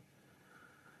บ้าน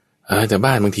แต่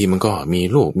บ้านบางทีมันก็มี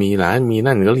ลูกมีหลานมี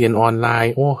นั่นก็เรียนออนไล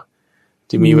น์โอ้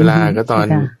จะมีเวลาก็ตอน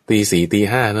ตี 4 ตี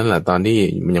 5นั่นแหละตอนที่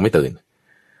มันยังไม่ตื่น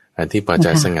อันที่พอจ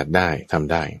ะสงัดได้ท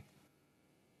ำได้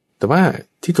แต่ว่า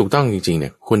ที่ถูกต้องจริงๆเนี่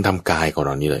ยคุณทำกายของเร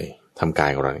านี่เลยทำกา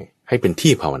ยของเราให้เป็น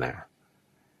ที่ภาวนา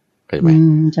เข้าใจไหม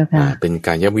เป็นก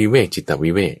ายวิเวกจิต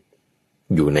วิเวก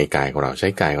อยู่ในกายของเราใช้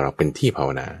กายของเราเป็นที่ภาว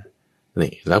นา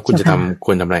นี่แล้วคุณจะค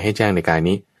วรทำอะไรให้แจ้งในกาย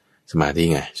นี้สมาธิ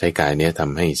ไงใช้กายเนี้ยท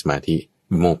ำให้สมาธิ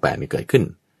วิโมกข์8นี่เกิดขึ้น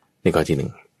ในข้อที่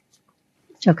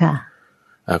1เจ้าค่ะ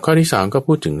ข้อที่2ก็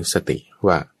พูดถึงสติ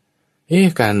ว่า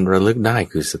การระลึกได้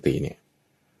คือสติเนี่ย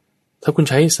ถ้าคุณ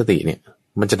ใช้สติเนี่ย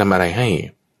มันจะทำอะไรให้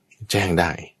แจ้งไ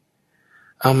ด้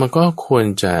มันก็ควร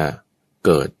จะเ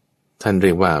กิดท่านเ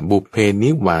รียกว่าบุพเพนิ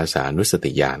วาสานุส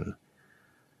ติญาณ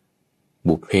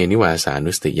บุพเพนิวาสา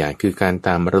นุสติญาณคือการต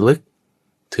ามระลึก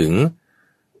ถึง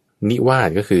นิวาส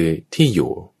ก็คือที่อ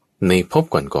ยู่ในภพ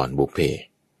ก่อนบุพเพ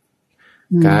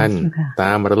การต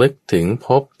ามระลึกถึงภ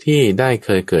พที่ได้เค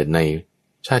ยเกิดใน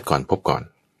ชาติก่อนภพก่อน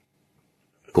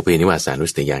บุพเพนิวาสานุ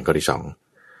สติญาณข้อที่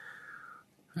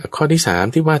2ข้อที่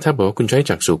3ที่ว่าถ้าบอกว่าคุณใช้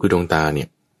จักษุคือดวงตาเนี่ย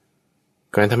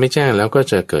การทำให้แจ้งแล้วก็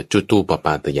จะเกิดจุตูปป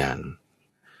าตญาณ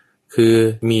คือ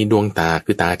มีดวงตา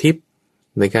คือตาทิพย์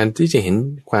ในการที่จะเห็น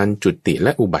ความจุติแล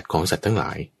ะอุบัติของสัตว์ทั้งหล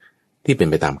ายที่เป็น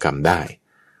ไปตามกรรมได้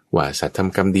ว่าสัตว์ท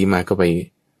ำกรรมดีมาก็ไป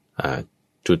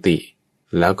จุติ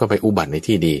แล้วก็ไปอุบัติใน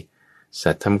ที่ดี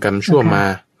สัตว์ทำกรรมชั่วมา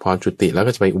พอจุติแล้ว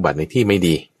ก็จะไปอุบัติในที่ไม่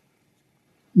ดี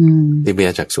ที่เป็น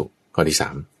จักษุข้อที่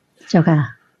3เจ้าค่ะ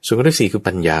ส่วนข้อที่4คือ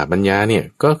ปัญญาเนี่ย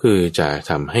ก็คือจะ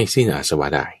ทำให้สิ้นอาสวะ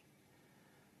ได้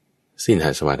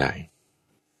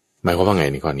หมายความว่าไง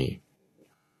ในข้อนี้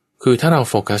คือถ้าเรา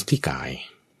โฟกัสที่กาย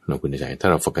เราคุณใจถ้า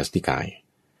เราโฟกัสที่กาย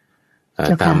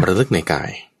ตามระลึกในกา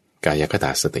ยคต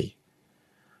าสติ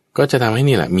ก็จะทำให้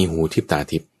นี่แหละมีหูทิพตา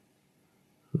ทิพ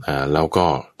แล้วก็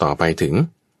ต่อไปถึง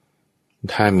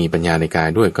ถ้ามีปัญญาในกาย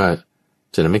ด้วยก็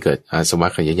จะทำให้เกิดอาสวะ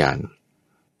ขยายาน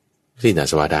สิ้นอา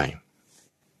สวะได้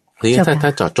ทีนี้ถ้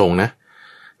าเจาะจงนะ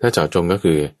ถ้าเจาะจงก็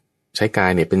คือใช้กา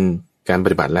ยเนี่ยเป็นการป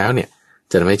ฏิบัติแล้วเนี่ย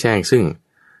จะทำให้แจ้งซึ่ง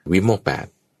วิโมกข์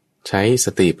8ใช้ส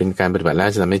ติเป็นการปฏิบัติแล้ว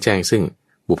จะทำให้แจ้งซึ่ง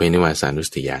บุพเพนิวาสานุส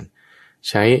ติญาณ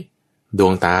ใช้ดว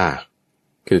งตา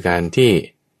คือการที่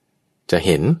จะเ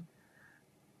ห็น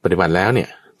ปฏิบัติแล้วเนี่ย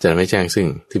จะทำให้แจ้งซึ่ง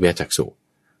ทิพยจักษุ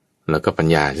แล้วก็ปัญ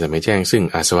ญาจะทำให้แจ้งซึ่ง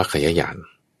อาสวะขยายาน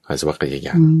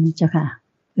เจ้าค่ะ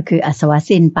ก็คืออาสวะ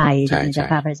สิ้นไปใช่เจ้า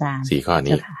ค่ะพระอาจารย์4ข้อ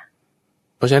นี้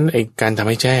เพราะฉะนั้นไอ้การทำ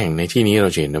ให้แจ้งในที่นี้เรา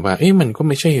เห็นนะว่ามันก็ไ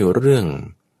ม่ใช่เรื่อง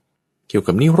เกี่ยว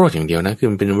กับนิโรธอย่างเดียวนะคือ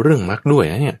มันเป็นเรื่องมรรคด้วย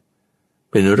นะเนี่ย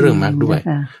เป็นเรื่องมรรคด้วย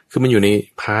คือมันอยู่ใน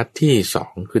พาร์ทที่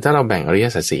2คือถ้าเราแบ่งอริย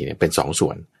สัจ4เนี่ยเป็น2ส่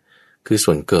วนคือ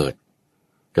ส่วนเกิด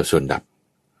กับส่วนดับ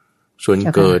ส่วน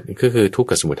เกิดก็คือทุกข์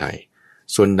กับสมุทัย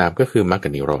ส่วนดับก็คือมรรคกั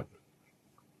บนิโรธ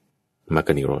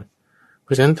เพ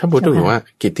ราะฉะนั้นถ้าพูดถึงว่า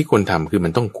กิจที่ควรทำคือมั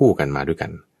นต้องคู่กันมาด้วยกั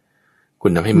นคุ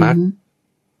ณทำให้มรรค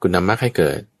คุณทำมรรคให้เ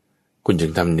กิดคุณจึ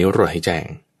งทำนิโรธให้แจ้ง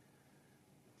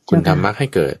คุณทำมรรคให้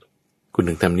เกิดคุณ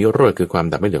ถึงทำนิโรธคือความ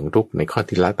ดับไม่เหลือของทุกข์ในข้อ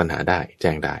ที่ละตัณหาได้แ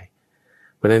จ้งได้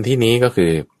เพราะฉะนั้นที่นี้ก็คื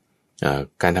อ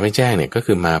การทำให้แจ้งเนี่ยก็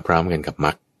คือมาพร้อมกันกับม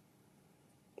รรค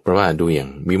เพราะว่าดูอย่าง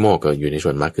วิโมกข์ก็อยู่ในส่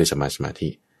วนมรรคคือสมาธิ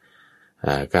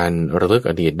การระลึก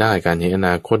อดีตได้การเห็นอน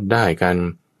าคตได้การ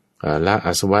ละอ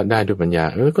าสวะได้ด้วยปัญญา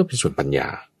ก็เป็นส่วนปัญญา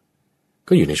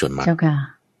ก็อยู่ในส่วนมรรค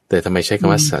แต่ทำไมใช้ค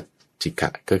ำว่าสัจจิกะ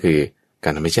ก็คือกา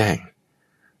รทำให้แจ้ง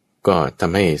ก็ท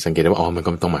ำให้สังเกตได้ว่ามันก็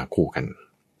ต้องมาคู่กัน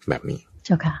แบบนี้เ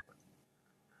จ้าค่ะ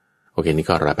โอเคนี่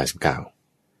ก็189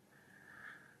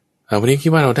วันนี้คิ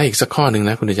ดว่าเราได้อีกสักข้อหนึ่ง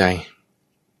นะคุณใจ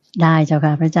ได้เจ้าค่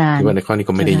ะพระอาจารย์คิดว่าในข้อนี้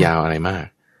ก็ไม่ได้ยาวอะไรมาก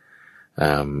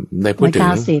ได้พูดถึง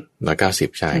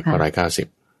190ใช่ข้อ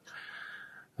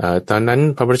190ตอนนั้น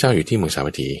พระพุทธเจ้าอยู่ที่เมืองสา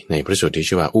วัตถีในพระสูตรที่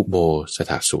ชื่อว่าอุโบส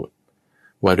ถสูตร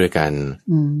ว่าด้วยการ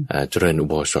เจริญอุ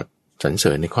โบสถสรรเส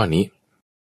ริญในข้อนี้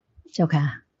เจ้าค่ะ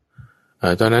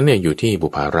ตอนนั้นเนี่ยอยู่ที่บุ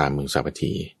พารามเมืองสาวัต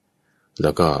ถีแ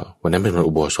ล้วก็วันนั้นเป็นวัน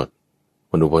อุโบส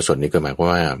ถนี่ก็หมายความ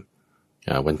ว่า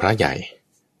วันพระใหญ่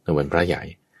วันพระใหญ่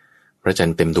พระจัน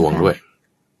ทร์เต็มดวงด้วย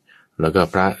แล้วก็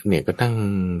พระเนี่ยก็นั่ง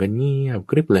กันเงียบ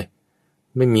กริบเลย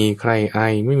ไม่มีใครไอ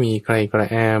ไม่มีใครกระ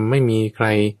แอมไม่มีใคร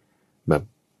แบบ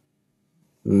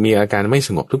มีอาการไม่ส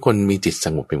งบทุกคนมีจิตส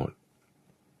งบไปหมด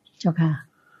เจ้าค่ะ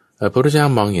พระพุทธเจ้า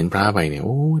มองเห็นพระไปเนี่ยโ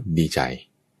อ้ดีใจ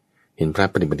เห็นพระ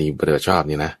ปฏิบัติปฏิบัติชอบเ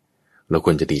นี่ยนะเราค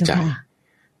วรจะดีใจ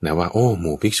นะว่าโอ้ห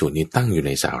มู่ภิกษุนี้ตั้งอยู่ใ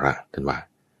นสาระท่านว่า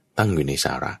ตั้งอยู่ในส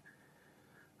าระ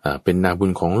เป็นนาบุ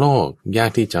ญของโลกยา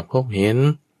กที่จะพบเห็น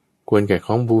ควรแก่ข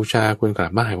องบูชาควรกรา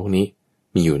บไหว้พวกนี้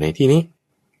มีอยู่ในที่นี้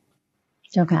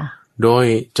เจ้าค่ะโดย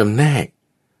จำแนก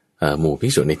หมู่ภิ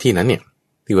กษุในที่นั้นเนี่ย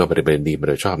ที่ว่าปฏิบัติดีป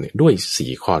ฏิบัติชอบเนี่ยด้วย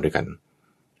4ข้อด้วยกัน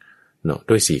เนาะ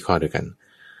ด้วย4ข้อด้วยกัน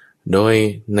โดย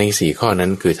ใน4ข้อนั้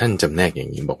นคือท่านจำแนกอย่า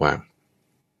งนี้บอกว่า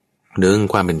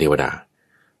1ความเป็นเทวดา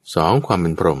2ความเป็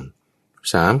นพรหม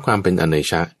3ความเป็นอเน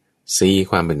ชะ4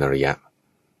ความเป็นอริยะ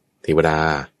เทวดา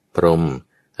พรหม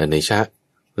อเนชะ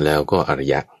แล้วก็อริ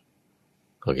ยะ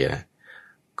โอเคนะ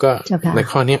ก็ใน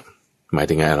ข้อนี้หมาย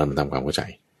ถึงไงเราทำความเข้าใจ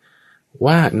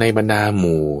ว่าในบรรดาห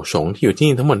มู่สงฆ์ที่อยู่ที่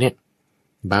นี่ทั้งหมดเนี่ย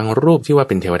บางรูปที่ว่า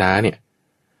เป็นเทวดาเนี่ย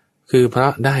คือเพรา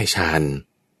ะได้ฌาน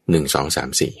1 2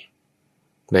 3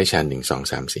 4ได้ฌาน1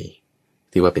 2 3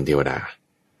 4ที่ว่าเป็นเทวดา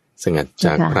สงัดจ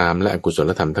ากพรามและอกุศ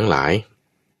ลธรรมทั้งหลาย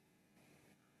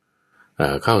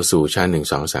เข้าสู่ฌาน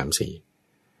1 2 3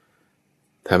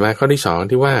 4ถัดมาข้อที่2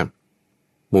ที่ว่า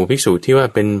หมู่ภิกษุที่ว่า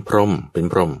เป็นพร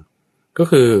หมก็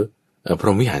คือพร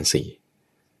หมวิหาร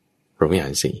4พรหมวิหา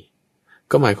ร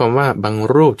4ก็หมายความว่าบาง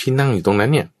รูปที่นั่งอยู่ตรงนั้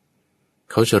นเนี่ย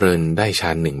เขาเจริญได้ฌ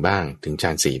าน1บ้างถึงฌ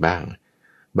าน4บ้าง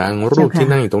บางรูปที่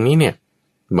นั่งอยู่ตรงนี้เนี่ย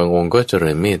บางองค์ก็เจริ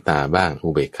ญเมตตาบ้างอุ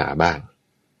เบกขาบ้าง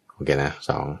โอเคนะ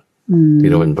2ที่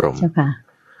เราเป็นพรหม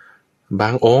บา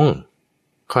งองค์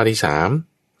ข้อที่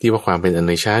3ที่ว่าความเป็นอเ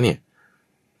นชะเนี่ย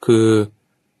คือ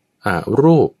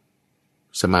รูป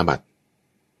สมาบัติ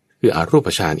คือรูป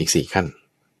ฌานอีก4ขั้น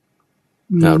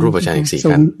รูปฌานอีก4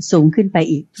ขั้นสูงขึ้นไป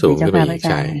อีก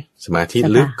ใช่สมาธิ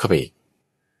ลึกเข้าไปอีก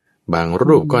บาง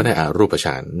รูปก็ได้รูปฌ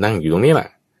านนั่งอยู่ตรงนี้แหละ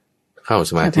เข้า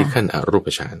สมาธิขั้นรูป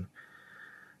ฌาน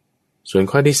ส่วน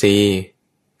ข้อที่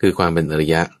4คือความเป็นอริ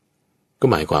ยะก็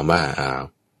หมายความว่า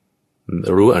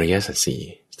รู้อริยสัจ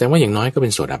4แสดงว่าอย่างน้อยก็เป็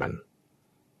นโสดาบัน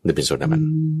หรือเป็นโสดาบัน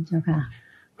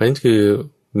เพราะฉะนั้นคือ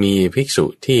มีภิกษุ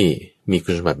ที่มีคุ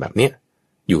ณสมบัติแบบเนี้ย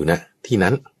อยู่ณที่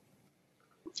นั้น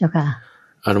เจ้าค่ะ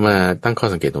เอามาตั้งข้อ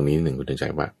สังเกตตรงนี้หนึ่งคุณใจ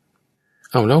ว่า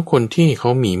แล้วคนที่เขา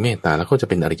มีเมตตาแล้วเขาจะ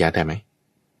เป็นอริยะได้ไหม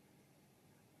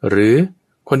หรือ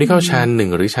คนที่เข้าฌาน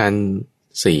1หรือฌาน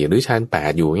4หรือฌาน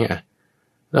8อยู่เงี้ย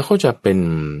แล้วเขาจะเป็น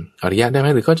อริยะได้ไหม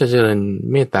หรือเขาจะเจริญ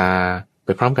เมตตาไป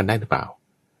พร้อมกันได้หรือเปล่า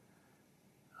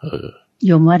โ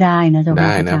ยมว่าได้นะเจ้าค่ะไ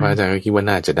ด้นะพระอาจารย์ก็คิดว่า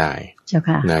น่าจะได้เจ้า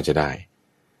ค่ะน่าจะได้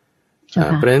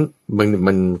เพราะฉะนั้น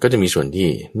มันก็จะมีส่วนที่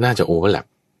น่าจะโอเวอร์แลป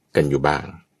กันอยู่บ้าง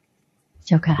เ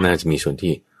จ้าค่ะน่าจะมีส่วน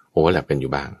ที่โอเวอร์แลปกันอ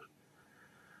ยู่บ้าง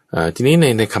ทีนี้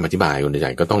ในคำอธิบายคุณให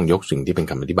ญ่ก็ต้องยกสิ่งที่เป็น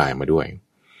คำอธิบายมาด้วย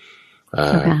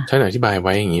ท่านอธิบายไ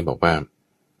ว้อย่างนี้บอกว่า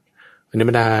ใน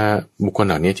บรรดาบุคคลเ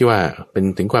หล่านี้ที่ว่าเป็น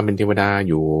ถึงความเป็นเทวดา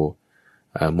อยู่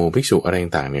หมู่ภิกษุอะไร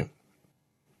ต่างๆเนี่ย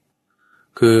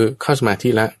คือเข้าสมาธิ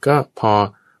แล้วก็พอ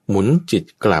หมุนจิต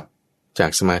กลับจา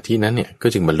กสมาธินั้นเนี่ยก็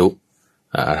จึงบรรลุ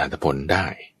อรหัตผลได้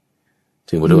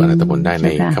ถึงบรรลุอรหัตผลได้ใน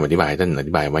คำอธิบายท่านอ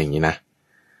ธิบายไว้อย่างนี้นะ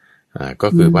ก็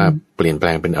คือว่าเปลี่ยนแปล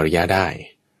งเป็นอริยะได้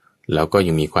แล้วก็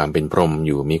ยังมีความเป็นพรหมอ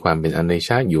ยู่มีความเป็นอเนช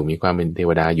ะอยู่มีความเป็นเท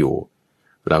วดาอยู่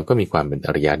เราก็มีความเป็นอ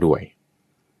ริยะด้วย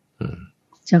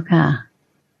เจ้าค่ะ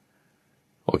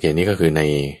โอเคนี่ก็คือใน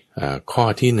ข้อ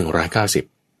ที่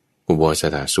190อุโบส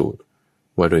ถสูตร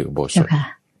ว่าด้วยอุโบสถ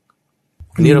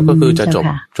นี้เราก็คือจะ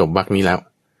จบวรรคนี้แล้ว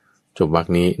จบวรรค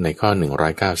นี้ในข้อ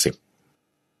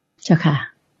190เจ้าค่ะ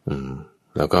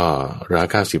แล้วก็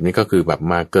190นี่ก็คือแบบ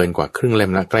มาเกินกว่าครึ่งเล่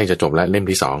มแล้วใกล้จะจบแล้วเล่ม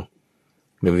ที่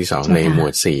2ในหมว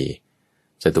ด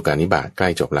4จตุการนิบาตใกล้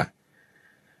จบละ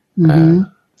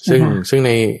ซึ่งใ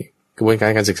นกระบวนกา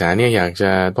รการศึกษาเนี่ยอยากจ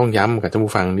ะต้องย้ำกับท่าน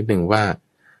ผู้ฟังนิดนึงว่า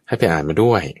ให้ไปอ่านมา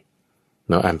ด้วย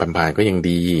เนาะอ่านผ่านๆก็ยัง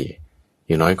ดีอ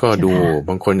ย่างน้อยก็ดู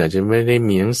บางคนอาจจะไม่ได้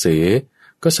มีหนังสือ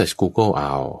ก็เสิร์ช Google เอ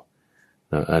า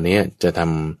อันนี้จะท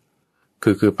ำ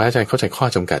คือพระอาจารย์เข้าใจข้อ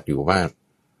จำกัดอยู่ว่า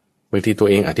บางทีตัว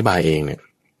เองอธิบายเองเนี่ย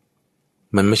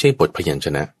มันไม่ใช่บทพยัญช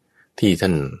นะที่ท่า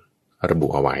นระบุ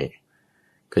เอาไว้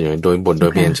ก็อย่างโดยบทโด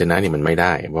ยพยัญชนะนี่มันไม่ไ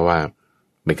ด้เพราะว่า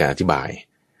เป็นการอธิบาย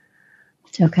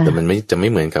แต่มันจะไม่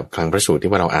เหมือนกับคลังพระสูตรที่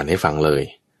ว่าเราอ่านให้ฟังเลย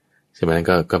ใช่ไหม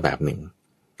ก็แบบหนึ่ง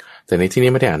แต่ในที่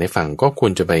นี้ไม่ได้อ่านให้ฟังก็คว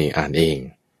รจะไปอ่านเอง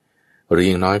หรืออ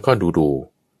ย่างน้อยก็ดู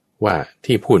ว่า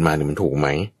ที่พูดมาเนี่ยมันถูกไหม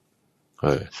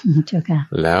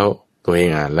แล้วตัวเอง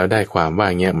อ่านแล้วได้ความว่า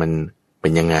เงี้ยมันเป็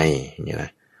นยังไงอย่างเงี้ยน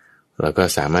ะเราก็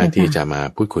สามารถที่จะมา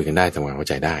พูดคุยกันได้ทำความเข้า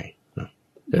ใจได้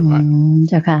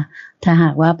เจ้าค่ะถ้าหา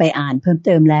กว่าไปอ่านเพิ่มเ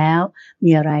ติมแล้ว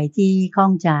มีอะไรที่ข้อ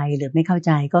งใจหรือไม่เข้าใ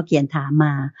จก็เขียนถามม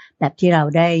าแบบที่เรา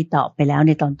ได้ตอบไปแล้วใ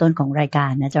นตอนต้นของรายกา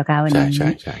รนะเจ้าค่ะวันนี้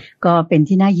ก็เป็น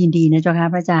ที่น่ายินดีนะเจ้าค่ะ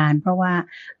พระอาจารย์เพราะว่า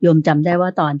โยมจำได้ว่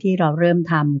าตอนที่เราเริ่ม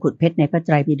ทำขุดเพชรในพระไต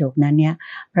รปิฎกนั้นเนี่ย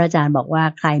พระอาจารย์บอกว่า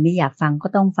ใครไม่อยากฟังก็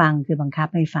ต้องฟังคือบังคับ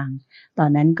ให้ฟังตอน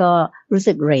นั้นก็รู้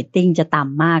สึกเรตติ้งจะต่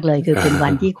ำมากเลยคือเป็นวั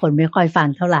นที่คนไม่ค่อยฟัง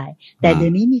เท่าไหร่แต่เดี๋ย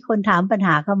วนี้มีคนถามปัญห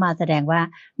าเข้ามาแสดงว่า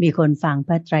มีคนฟังพ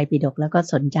ระไตรปิฎกแล้วก็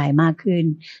สนใจมากขึ้น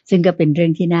ซึ่งก็เป็นเรื่อ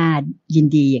งที่น่ายิน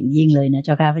ดีอย่างยิ่งเลยนะเ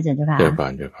จ้าค่ะพระอาจารย์เจ้าค่ะ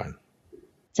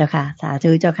เจ้าค่ะสา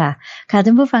ธุเจ้าค่ะค่ะท่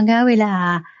านผู้ฟังคะเวลา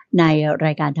ในร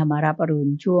ายการธรรมารับอรุ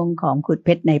ณช่วงของขุดเพ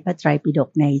ชรในพระไตรปิฎก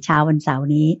ในเช้าวันเสาร์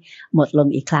นี้หมดลง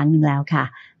อีกครั้งนึงแล้วค่ะ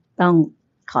ต้อง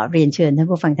ขอเรียนเชิญท่าน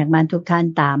ผู้ฟังทางบ้านทุกท่าน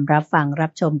ตามรับฟังรั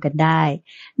บชมกันได้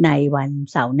ในวัน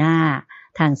เสาร์หน้า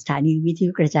ทางสถานีวิท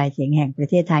ยุกระจายเสียงแห่งประ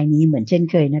เทศไทยนี้เหมือนเช่น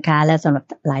เคยนะคะและสำหรับ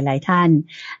หลายๆท่าน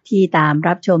ที่ตาม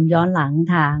รับชมย้อนหลัง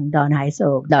ทางดอนหายโศ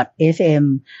ก .fm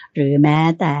หรือแม้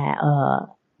แต่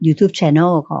YouTube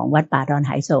Channel ของวัดป่าดอน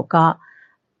หายโศกก็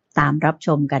ตามรับช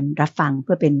มกันรับฟังเ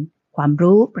พื่อเป็นความ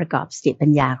รู้ประกอบสติปั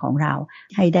ญญาของเรา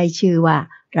ให้ได้ชื่อว่า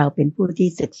เราเป็นผู้ที่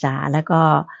ศึกษาแล้วก็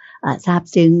ทราบ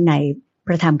ซึ้งในพ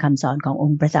ระธรรมคำสอนของอ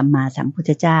งค์พระสัมมาสัมพุท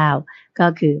ธเจ้าก็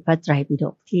คือพระไตรปิฎ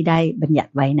กที่ได้บัญญั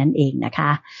ติไว้นั่นเองนะค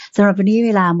ะสำหรับวันนี้เว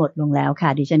ลาหมดลงแล้วค่ะ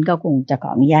ดิฉันก็คงจะขอ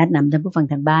อนุญาตนำท่านผู้ฟัง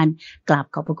ทางบ้านกราบ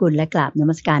ขอบพระคุณและกราบน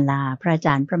มัสการลาพระอาจ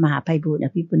ารย์พระมหาไพบูลย์อ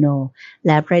ภิปุโนแ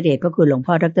ละพระเดชพระคุณหลวง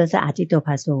พ่อดร.สะอาดจิตโตภ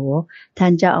าโสท่า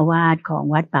นเจ้าอาวาสของ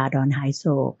วัดป่าดอนหายโศ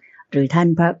กหรือท่าน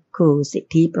พระครูสิท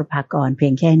ธิประภากรเพี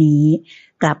ยงแค่นี้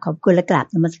กราบขอบคุณและกราบ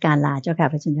นมัสการลาเจ้าค่ะ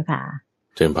พระอาจารย์เจ้าค่ะ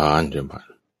เชิญพร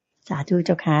สาธุเ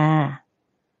จ้าค่ะ